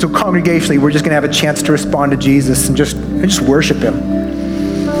 So congregationally, we're just going to have a chance to respond to Jesus and just worship him.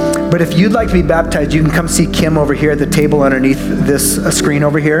 But if you'd like to be baptized, you can come see Kim over here at the table underneath this screen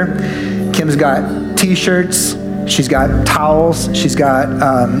over here. Kim's got t-shirts, she's got towels, she's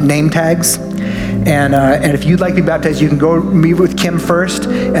got name tags. And if you'd like to be baptized, you can go meet with Kim first,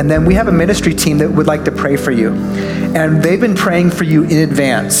 and then we have a ministry team that would like to pray for you. And they've been praying for you in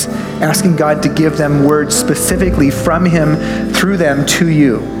advance, asking God to give them words specifically from him, through them, to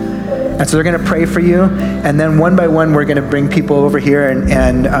you. And so they're going to pray for you. And then one by one, we're going to bring people over here.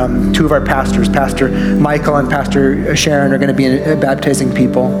 And two of our pastors, Pastor Michael and Pastor Sharon, are going to be baptizing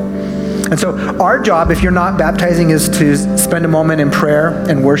people. And so our job, if you're not baptizing, is to spend a moment in prayer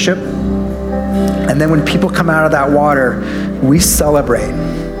and worship. And then when people come out of that water, we celebrate.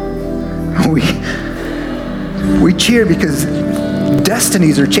 We cheer because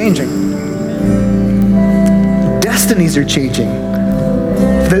destinies are changing. Destinies are changing.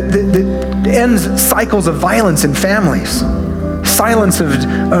 That ends cycles of violence in families. Silence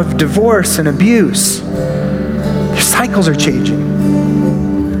of divorce and abuse. Cycles are changing.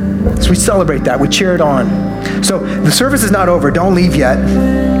 So we celebrate that. We cheer it on. So the service is not over. Don't leave yet.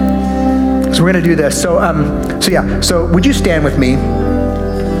 So we're going to do this. So would you stand with me?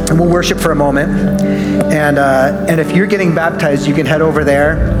 And we'll worship for a moment. And if you're getting baptized, you can head over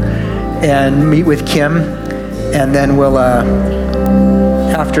there and meet with Kim. And then we'll,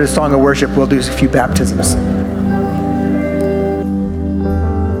 after the song of worship, we'll do a few baptisms.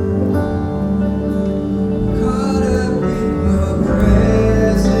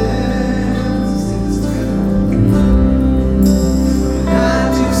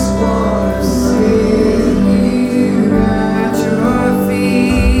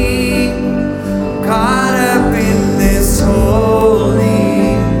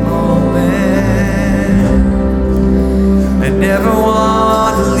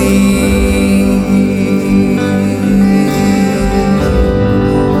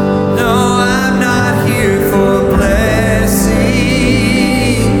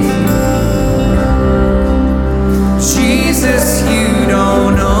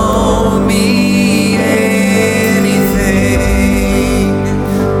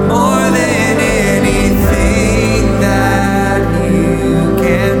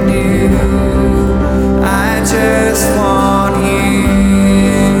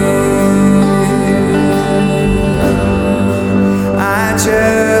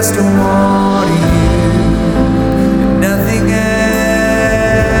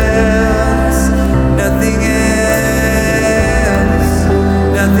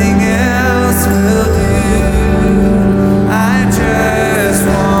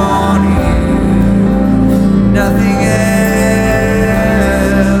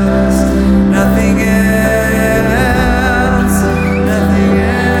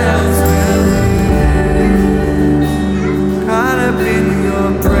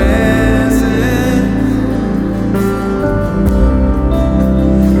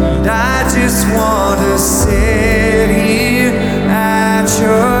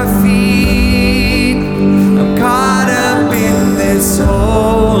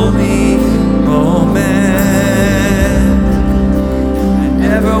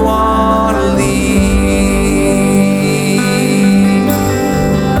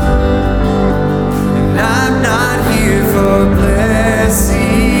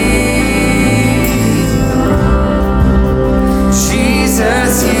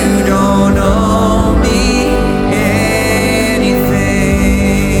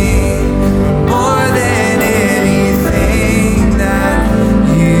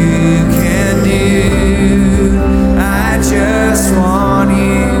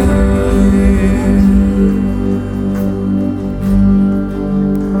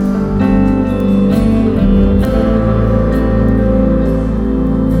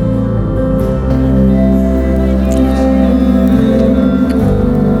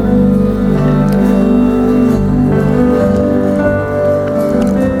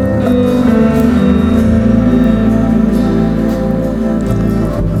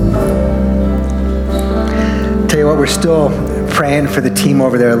 We're still praying for the team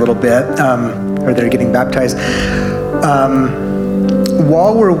over there a little bit, or they're getting baptized.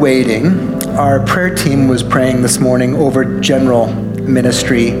 While we're waiting, our prayer team was praying this morning over general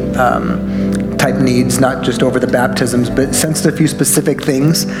ministry type needs, not just over the baptisms, but sensed a few specific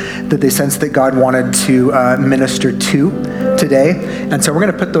things that they sensed that God wanted to minister to today. And so we're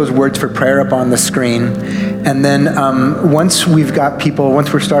going to put those words for prayer up on the screen. And then once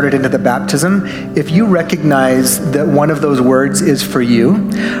we're started into the baptism, if you recognize that one of those words is for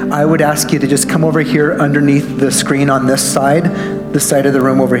you, I would ask you to just come over here underneath the screen on this side of the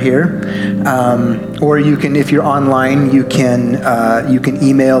room over here. Or you can, if you're online, you can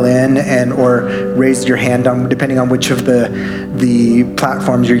email in or raise your hand on, depending on which of the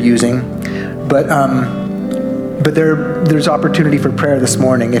platforms you're using. But there's opportunity for prayer this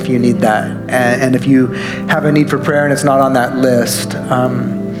morning if you need that. And if you have a need for prayer and it's not on that list,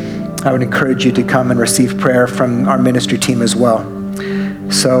 I would encourage you to come and receive prayer from our ministry team as well.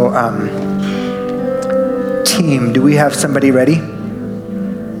 So, team, do we have somebody ready?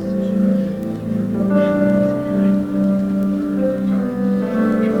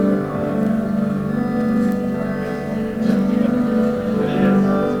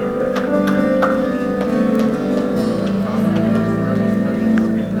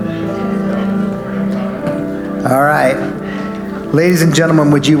 Ladies and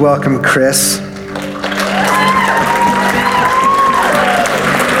gentlemen, would you welcome Chris?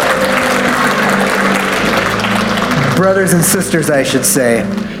 Brothers and sisters, I should say.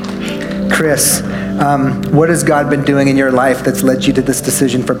 Chris, what has God been doing in your life that's led you to this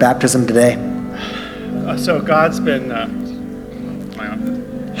decision for baptism today? So God's been... am I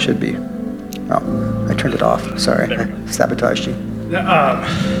on? Should be. Oh, I turned it off. Sorry, I sabotaged you.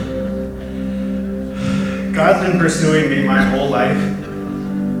 God's been pursuing me my whole life,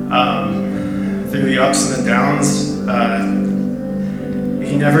 through the ups and the downs.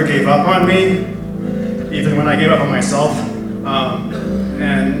 He never gave up on me, even when I gave up on myself.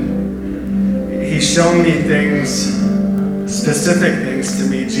 And he's shown me things, specific things to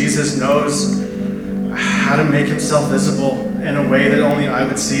me. Jesus knows how to make himself visible in a way that only I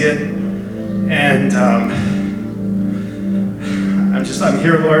would see it. And I'm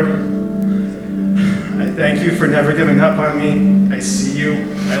here, Lord. I thank you for never giving up on me. I see you.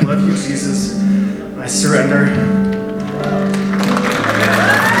 I love you, Jesus. I surrender.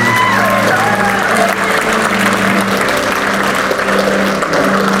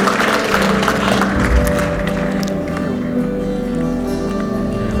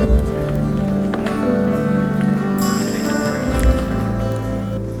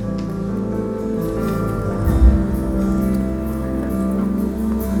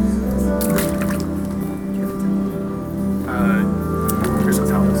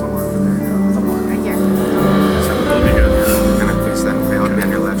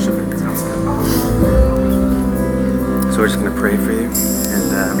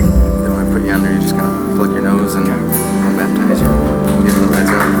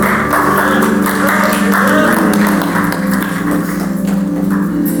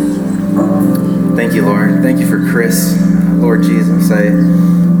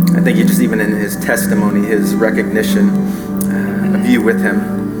 Testimony, his recognition of you with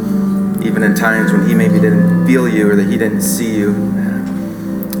him, even in times when he maybe didn't feel you or that he didn't see you.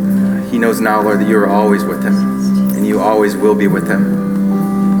 He knows now, Lord, that you are always with him and you always will be with him.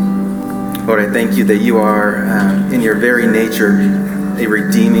 Lord, I thank you that you are, in your very nature, a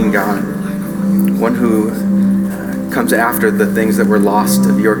redeeming God, one who comes after the things that were lost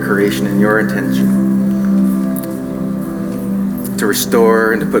of your creation and your intention, to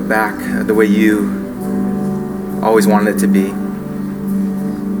restore and to put back the way you always wanted it to be.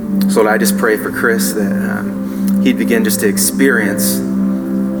 So Lord, I just pray for Chris that he'd begin just to experience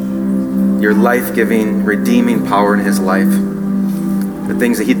your life-giving, redeeming power in his life. The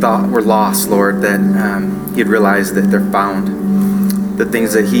things that he thought were lost, Lord, that he'd realize that they're found. The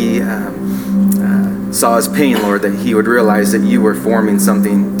things that he saw as pain, Lord, that he would realize that you were forming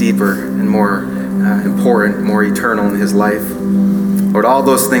something deeper and more important, more eternal in his life. Lord, all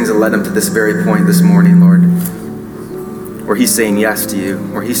those things that led him to this very point this morning, Lord, where he's saying yes to you,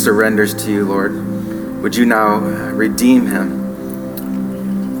 where he surrenders to you, Lord, would you now redeem him?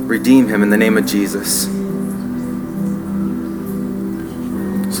 Redeem him in the name of Jesus.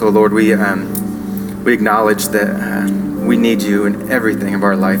 So, Lord, we acknowledge that we need you in everything of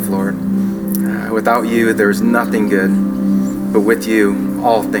our life, Lord. Without you, there's nothing good, but with you,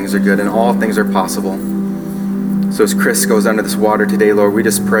 all things are good and all things are possible. So as Chris goes under this water today, Lord, we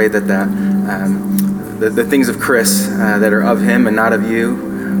just pray that the things of Chris that are of him and not of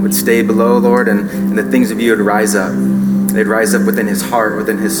you would stay below, Lord, and the things of you would rise up. They'd rise up within his heart,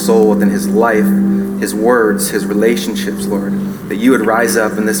 within his soul, within his life, his words, his relationships, Lord, that you would rise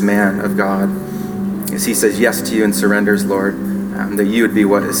up in this man of God as he says yes to you and surrenders, Lord, that you would be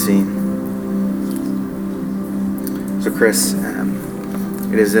what is seen. So Chris,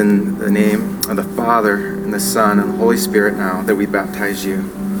 it is in the name of the Father and the Son and the Holy Spirit now that we baptize you.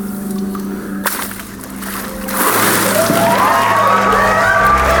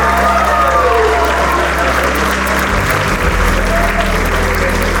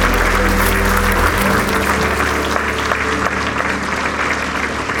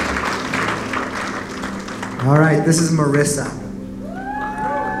 All right, this is Marissa.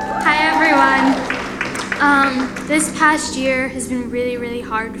 Hi, everyone. This past year has been really, really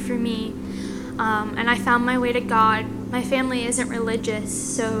hard for me, and I found my way to God. My family isn't religious,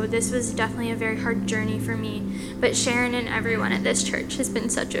 so this was definitely a very hard journey for me, but Sharon and everyone at this church has been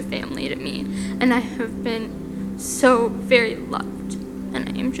such a family to me, and I have been so very loved, and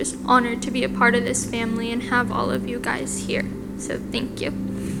I am just honored to be a part of this family and have all of you guys here, so thank you.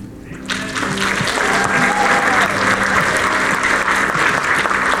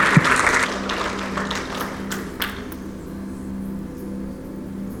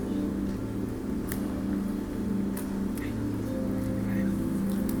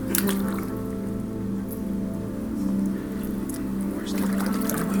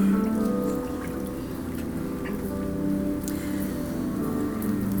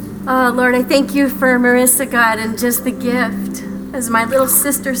 Lord, I thank you for Marissa, God, and just the gift, as my little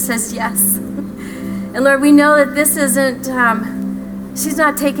sister says yes. And Lord, we know that this isn't, she's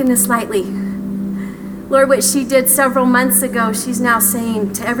not taking this lightly. Lord, what she did several months ago, she's now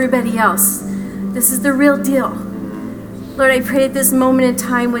saying to everybody else, this is the real deal. Lord, I pray that this moment in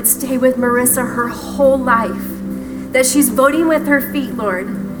time would stay with Marissa her whole life, that she's voting with her feet, Lord,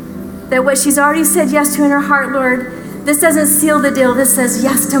 that what she's already said yes to in her heart, Lord, this doesn't seal the deal. This says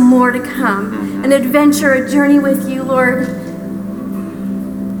yes to more to come, an adventure, a journey with you, Lord,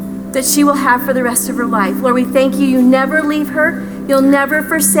 that she will have for the rest of her life. Lord, we thank you. You never leave her. You'll never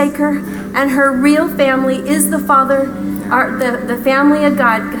forsake her. And her real family is the Father, the family of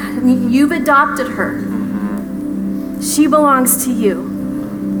God. You've adopted her. She belongs to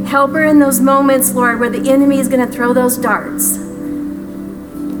you. Help her in those moments, Lord, where the enemy is going to throw those darts.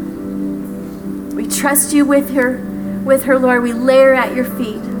 We trust you with her, Lord. We lay her at your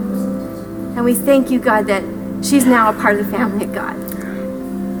feet. And we thank you, God, that she's now a part of the family of God.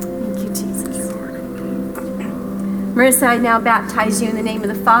 Thank you, Jesus. Marissa, I now baptize you in the name of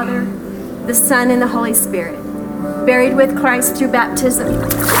the Father, the Son, and the Holy Spirit. Buried with Christ through baptism. Raised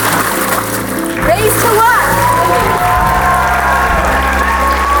to what?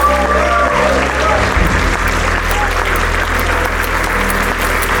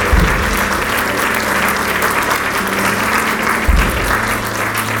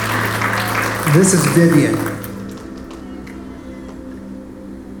 This is Vivian.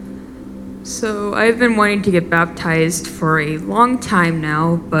 So I've been wanting to get baptized for a long time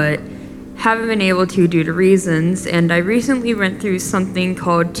now, but haven't been able to due to reasons. And I recently went through something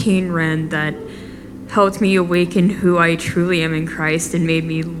called Teen Ren that helped me awaken who I truly am in Christ and made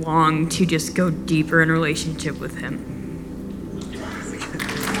me long to just go deeper in relationship with Him.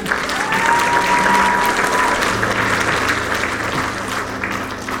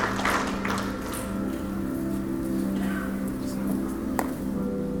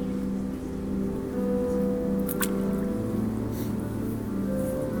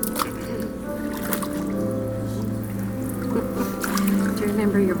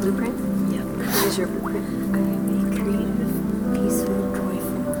 Your blueprint? Yep. What is your blueprint? I am a creative, peaceful,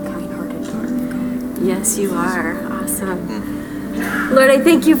 joyful, kind-hearted daughter of God. Yes, you are. Awesome. Lord, I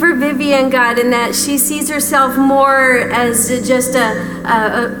thank you for Vivian, God, and that she sees herself more as just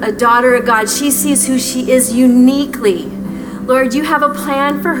a daughter of God. She sees who she is uniquely. Lord, you have a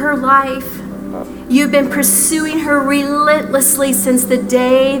plan for her life. You've been pursuing her relentlessly since the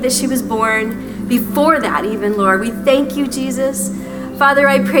day that she was born. Before that even, Lord, we thank you, Jesus. Father,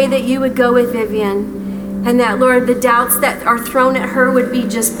 I pray that you would go with Vivian and that, Lord, the doubts that are thrown at her would be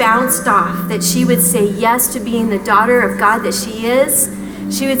just bounced off, that she would say yes to being the daughter of God that she is.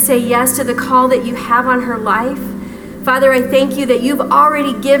 She would say yes to the call that you have on her life. Father, I thank you that you've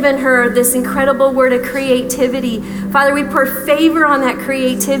already given her this incredible word of creativity. Father, we pour favor on that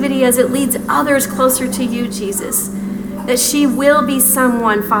creativity as it leads others closer to you, Jesus. That she will be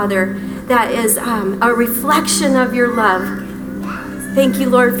someone, Father, that is a reflection of your love. Thank you,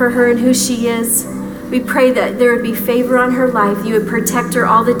 Lord, for her and who she is. We pray that there would be favor on her life. You would protect her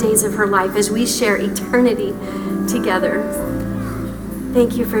all the days of her life as we share eternity together.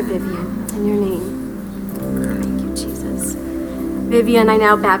 Thank you for Vivian. In your name. Thank you, Jesus. Vivian, I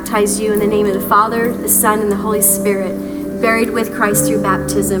now baptize you in the name of the Father, the Son, and the Holy Spirit, buried with Christ through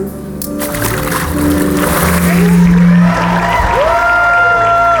baptism.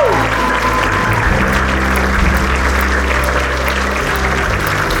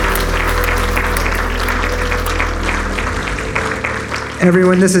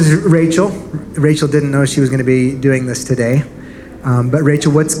 Everyone, this is Rachel. Rachel didn't know she was going to be doing this today. But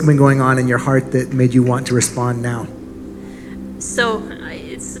Rachel, what's been going on in your heart that made you want to respond now? So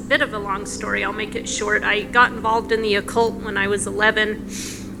it's a bit of a long story. I'll make it short. I got involved in the occult when I was 11,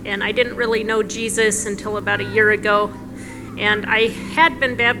 and I didn't really know Jesus until about a year ago. And I had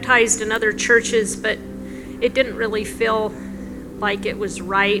been baptized in other churches, but it didn't really feel like it was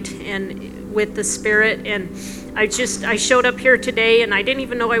right and with the Spirit. And I showed up here today, and I didn't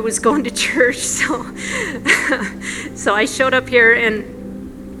even know I was going to church. So I showed up here,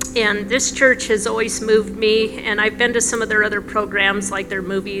 and this church has always moved me. And I've been to some of their other programs, like their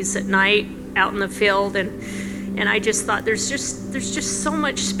movies at night out in the field, and I just thought there's just so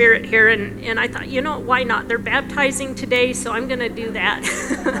much Spirit here, and I thought, you know, why not? They're baptizing today, so I'm gonna do that.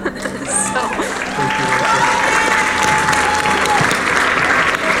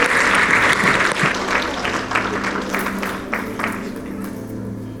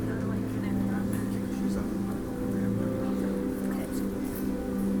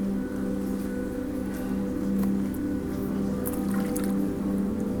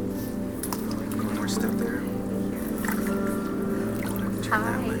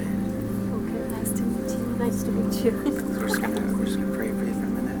 you. We're just gonna pray for you for a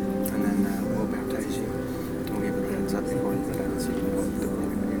minute, and then we'll baptize you. And we'll give your hands up before you go down, so you can hold the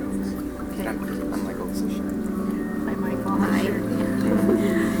blood in your hands. Okay. I'm Michael. This is Sharon. Hi, Michael. Hi.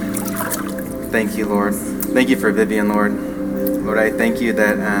 Thank you, Lord. Thank you for Vivian, Lord. Lord, I thank you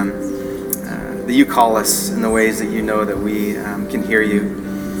that that you call us in the ways that you know that we can hear you.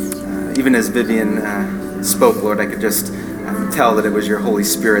 Even as Vivian spoke, Lord, I could just tell that it was your Holy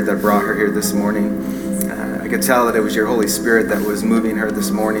Spirit that brought her here this morning. I could tell that it was your Holy Spirit that was moving her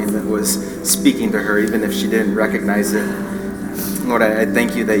this morning, that was speaking to her, even if she didn't recognize it. Lord, I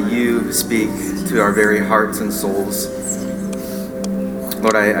thank you that you speak to our very hearts and souls.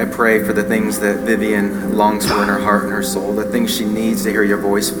 Lord, I pray for the things that Vivian longs for in her heart and her soul, the things she needs to hear your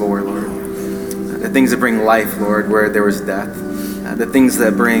voice for, Lord. The things that bring life, Lord, where there was death. The things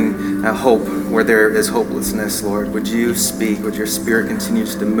that bring hope where there is hopelessness, Lord. Would you speak? Would your Spirit continue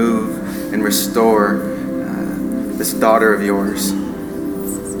to move and restore this daughter of yours?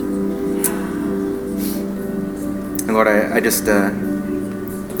 And Lord, I just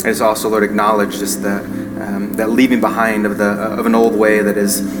also, Lord, acknowledge just that leaving behind of an old way that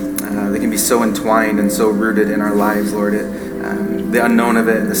is that can be so entwined and so rooted in our lives, Lord. The unknown of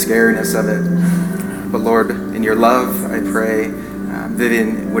it and the scariness of it. But Lord, in your love, I pray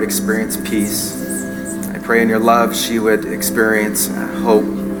Vivian would experience peace. I pray in your love she would experience hope.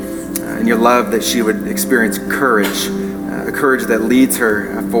 In your love that she would experience courage, a courage that leads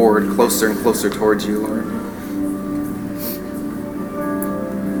her forward closer and closer towards you, Lord.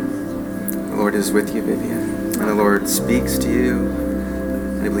 The Lord is with you, Vivian. And the Lord speaks to you.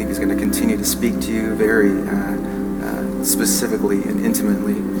 I believe he's going to continue to speak to you very specifically and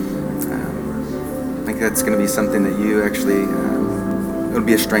intimately. I think that's going to be something that you actually, it would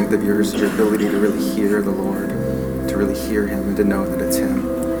be a strength of yours, your ability to really hear the Lord, to really hear him and to know that it's him.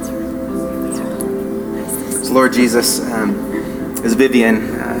 So Lord Jesus, as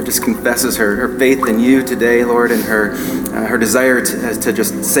Vivian just confesses her faith in you today, Lord, and her desire to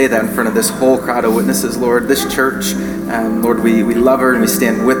just say that in front of this whole crowd of witnesses, Lord, this church, Lord, we love her and we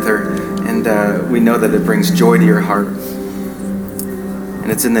stand with her, and we know that it brings joy to your heart.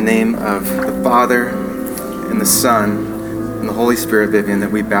 And it's in the name of the Father and the Son and the Holy Spirit, Vivian,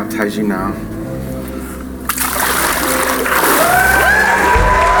 that we baptize you now.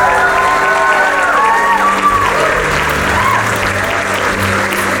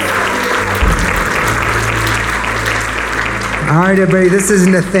 All right, everybody, this is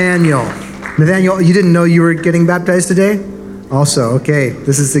Nathaniel. Nathaniel, you didn't know you were getting baptized today? Also, okay,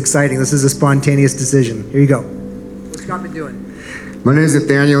 this is exciting. This is a spontaneous decision. Here you go. What's God been doing? My name is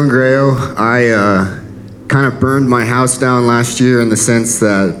Nathaniel Ingreo. I kind of burned my house down last year in the sense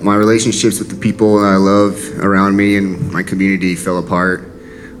that my relationships with the people that I love around me and my community fell apart.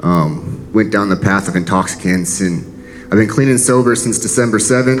 Went down the path of intoxicants, and I've been clean and sober since December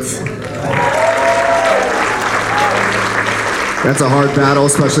 7th. That's a hard battle,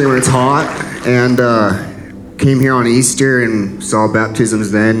 especially when it's hot. And came here on Easter and saw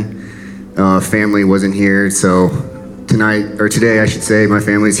baptisms then. Family wasn't here, so today I should say, my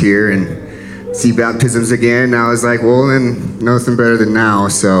family's here and see baptisms again. I was like, well, then nothing better than now.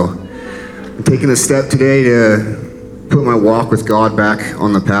 So I'm taking a step today to put my walk with God back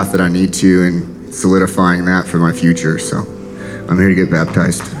on the path that I need to and solidifying that for my future. So I'm here to get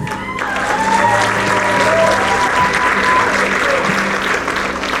baptized.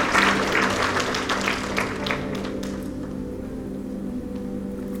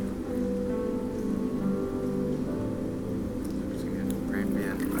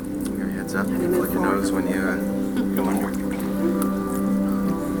 Up, plug your nose when you go in here.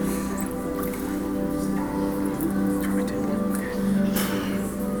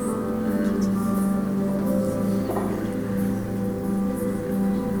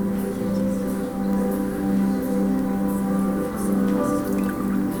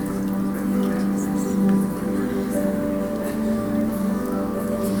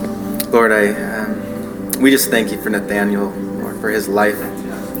 Lord, we just thank you for Nathaniel, Lord, for his life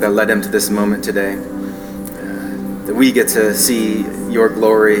that led him to this moment today. That we get to see your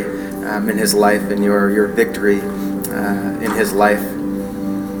glory in his life and your victory in his life.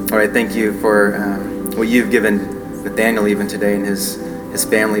 Lord, I thank you for what you've given Nathaniel even today and his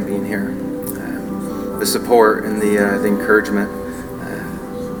family being here. The support and the encouragement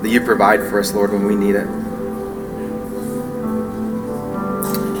that you provide for us, Lord, when we need it.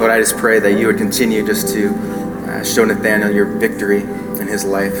 Lord, I just pray that you would continue just to show Nathaniel your victory in his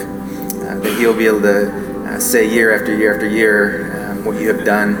life, that he'll be able to say year after year after year what you have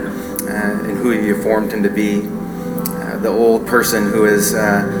done and who you formed him to be. The old person who is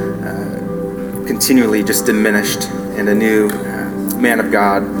continually just diminished and a new man of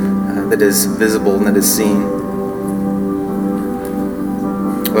God that is visible and that is seen.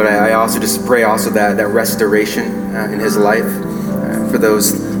 Lord, I also just pray also that restoration in his life for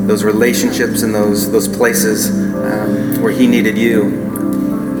those relationships and those places where he needed you,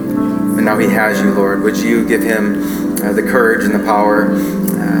 and now he has you, Lord. Would you give him the courage and the power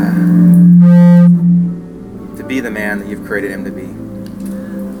to be the man that you've created him to be,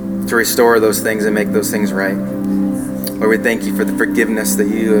 to restore those things and make those things right. Lord, we thank you for the forgiveness that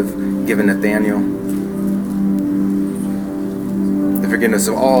you have given Nathaniel, the forgiveness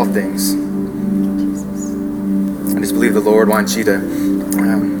of all things. I just believe the Lord wants you to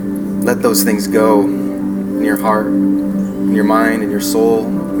let those things go in your heart, in your mind, in your soul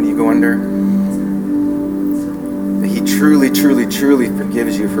when you go under. That he truly, truly, truly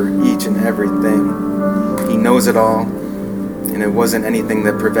forgives you for each and everything. He knows it all, and it wasn't anything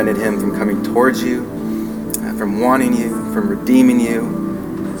that prevented him from coming towards you, from wanting you, from redeeming you.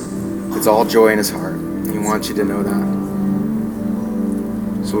 It's all joy in his heart. He wants you to know that.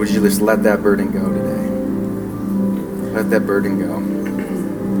 So would you just let that burden go today? Let that burden go.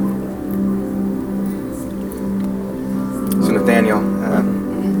 So Nathaniel,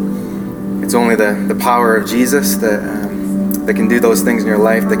 it's only the power of Jesus that can do those things in your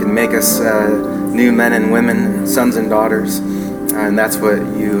life, that can make us new men and women, sons and daughters. And that's what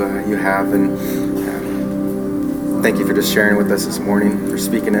you have. And thank you for just sharing with us this morning, for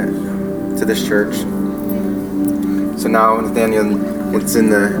speaking it to this church. So now, Nathaniel, it's in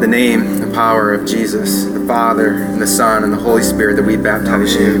the name, the power of Jesus, the Father, and the Son, and the Holy Spirit that we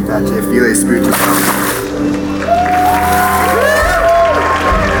baptize you.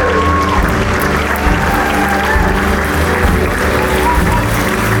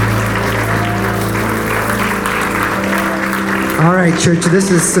 All right, church, this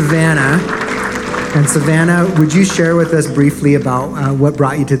is Savannah. And Savannah, would you share with us briefly about what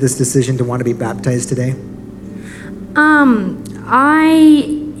brought you to this decision to want to be baptized today? I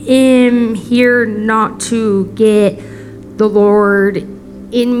am here not to get the Lord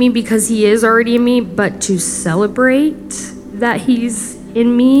in me because he is already in me, but to celebrate that he's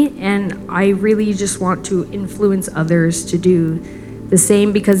in me. And I really just want to influence others to do the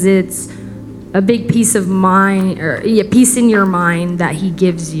same, because it's a big peace of mind, or peace in your mind that he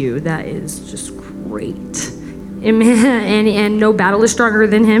gives you that is just great. And no battle is stronger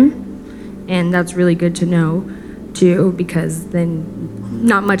than him. And that's really good to know too, because then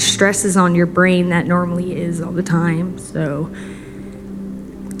not much stress is on your brain that normally is all the time. So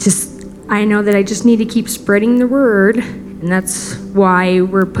I know that I just need to keep spreading the word, and that's why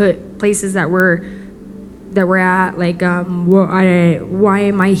we're put places that we're at, like why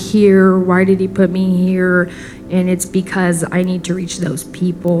am I here? Why did he put me here? And it's because I need to reach those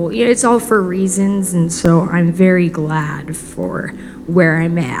people. It's all for reasons, and so I'm very glad for where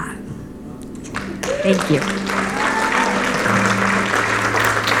I'm at. Thank you.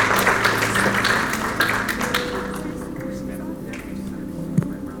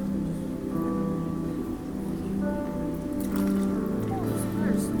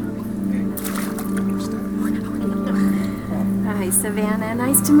 Savannah,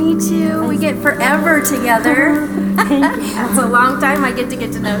 nice to meet you. We get forever together. Thank you. It's a long time I get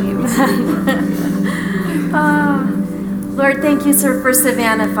to know you. Lord, thank you, sir, for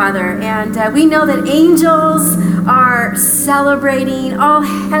Savannah, Father. And we know that angels are celebrating. All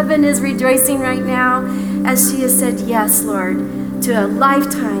heaven is rejoicing right now as she has said yes, Lord, to a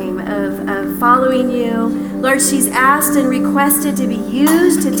lifetime of following you. Lord, she's asked and requested to be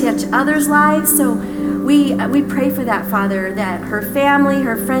used to touch others' lives. So we pray for that, Father, that her family,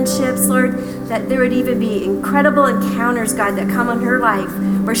 her friendships, Lord, that there would even be incredible encounters, God, that come on her life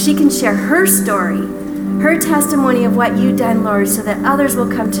where she can share her story, her testimony of what you've done, Lord, so that others will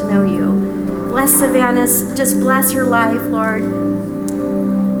come to know you. Bless Savannah, just bless her life, Lord,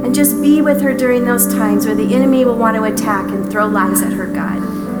 and just be with her during those times where the enemy will want to attack and throw lies at her, God.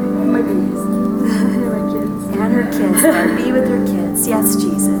 And my babies. And her kids, Lord. Be with her kids. Yes,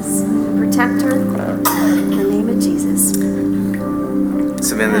 Jesus. Protect her in the name of Jesus.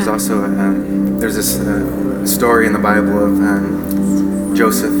 Savannah, there's also there's this story in the Bible of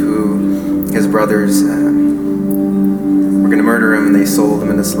Joseph, who his brothers were going to murder him, and they sold him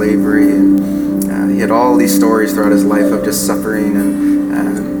into slavery. And he had all these stories throughout his life of just suffering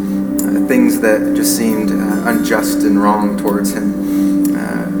and things that just seemed unjust and wrong towards him.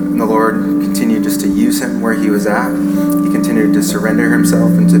 And the Lord continued just to use him where he was at. He continued to surrender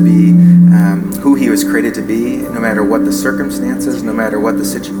himself and to be who he was created to be, no matter what the circumstances, no matter what the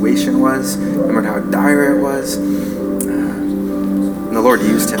situation was, no matter how dire it was. And the Lord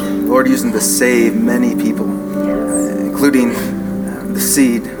used him. The Lord, use them to save many people, including the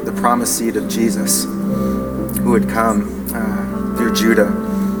seed, the promised seed of Jesus, who would come through Judah.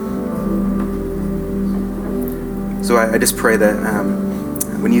 So I just pray that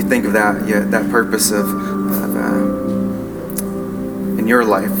when you think of that, that purpose of in your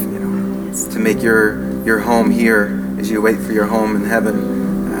life, to make your home here as you wait for your home in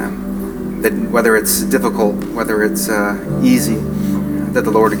heaven, that whether it's difficult, whether it's easy, that the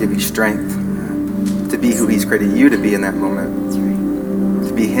Lord will give you strength to be who He's created you to be in that moment,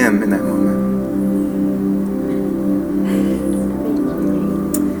 to be Him in that moment.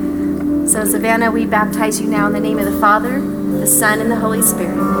 So Savannah, we baptize you now in the name of the Father, the Son, and the Holy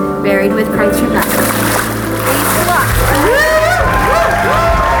Spirit, buried with Christ through baptism. Praise the Lord.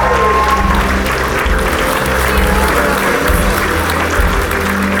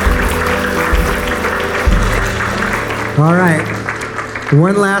 All right,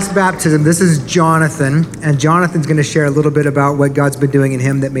 one last baptism. This is Jonathan, and Jonathan's going to share a little bit about what God's been doing in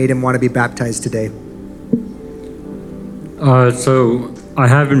him that made him want to be baptized today. So I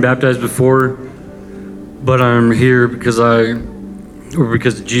have been baptized before, but I'm here because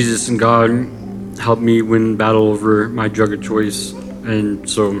Jesus and God helped me win the battle over my drug of choice, and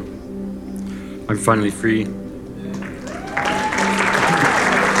so I'm finally free.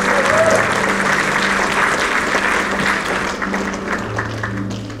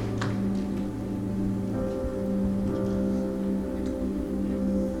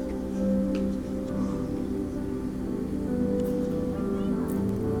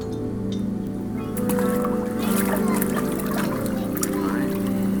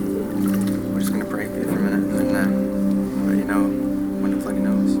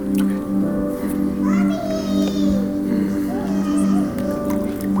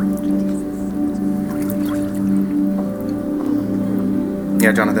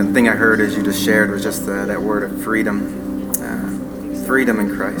 Yeah, Jonathan, the thing I heard as you just shared was just that word of freedom. Freedom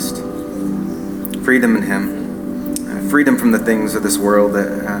in Christ. Freedom in Him. Freedom from the things of this world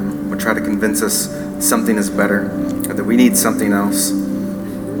that would try to convince us something is better, or that we need something else,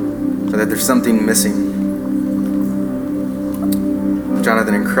 or that there's something missing.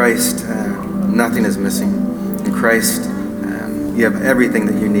 Jonathan, in Christ, nothing is missing. In Christ, you have everything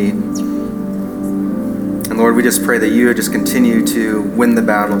that you need. And Lord, we just pray that you would just continue to win the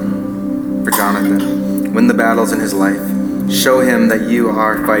battle for Jonathan. Win the battles in his life. Show him that you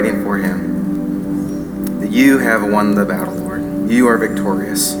are fighting for him. That you have won the battle, Lord. You are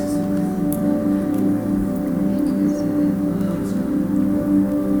victorious.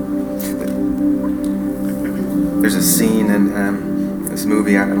 There's a scene in this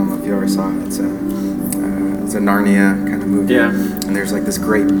movie, I don't know if you ever saw it. It's a Narnia kind of movie. Yeah. And there's like this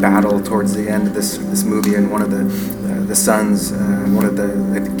great battle towards the end of this movie, and one of the sons, one of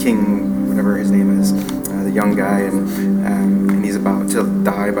the king, whatever his name is, the young guy, and he's about to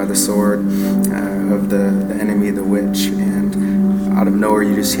die by the sword of the enemy, the witch, and out of nowhere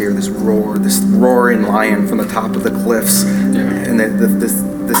you just hear this roaring lion from the top of the cliffs, and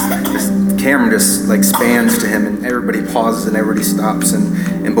this camera just like spans to him, and everybody pauses and everybody stops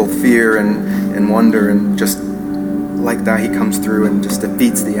in both fear and wonder, and just like that he comes through and just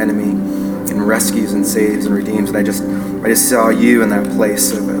defeats the enemy and rescues and saves and redeems. And I just saw you in that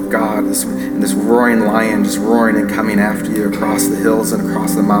place of God, this roaring lion just roaring and coming after you across the hills and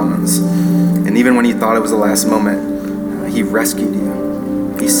across the mountains. And even when you thought it was the last moment, he rescued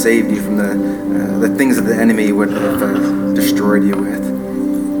you. He saved you from the things that the enemy would have destroyed you with.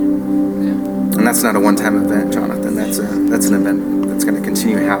 And that's not a one-time event, Jonathan. That's an event that's going to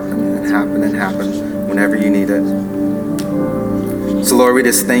continue to happen and happen and happen whenever you need it. So Lord, we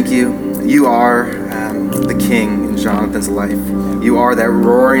just thank you. You are the king in Jonathan's life. You are that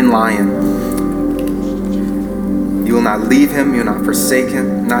roaring lion. You will not leave him. You will not forsake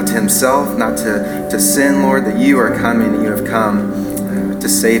him, not to himself, not to sin, Lord, that you are coming and you have come to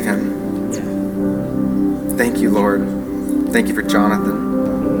save him. Thank you, Lord. Thank you for Jonathan.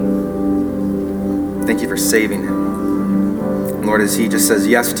 Thank you for saving him. And Lord, as he just says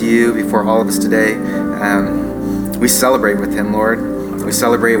yes to you before all of us today, we celebrate with him, Lord. We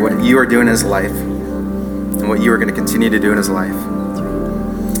celebrate what you are doing in his life and what you are going to continue to do in his life.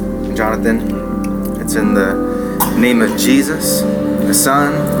 And Jonathan, it's in the name of Jesus, the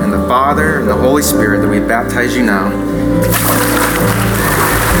Son, and the Father, and the Holy Spirit that we baptize you now.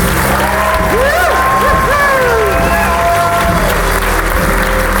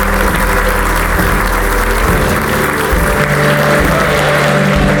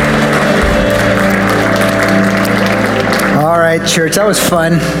 All right, church, that was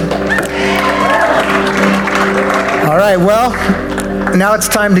fun. All right, well, Now it's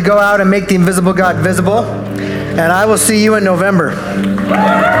time to go out and make the invisible God visible. And I will see you in November.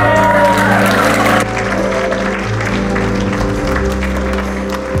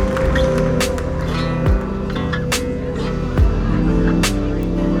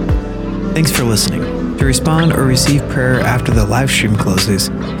 Thanks for listening. To respond or receive prayer after the live stream closes,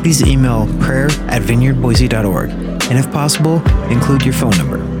 please email prayer@vineyardboise.org. And if possible, include your phone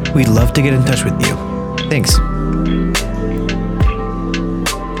number. We'd love to get in touch with you. Thanks.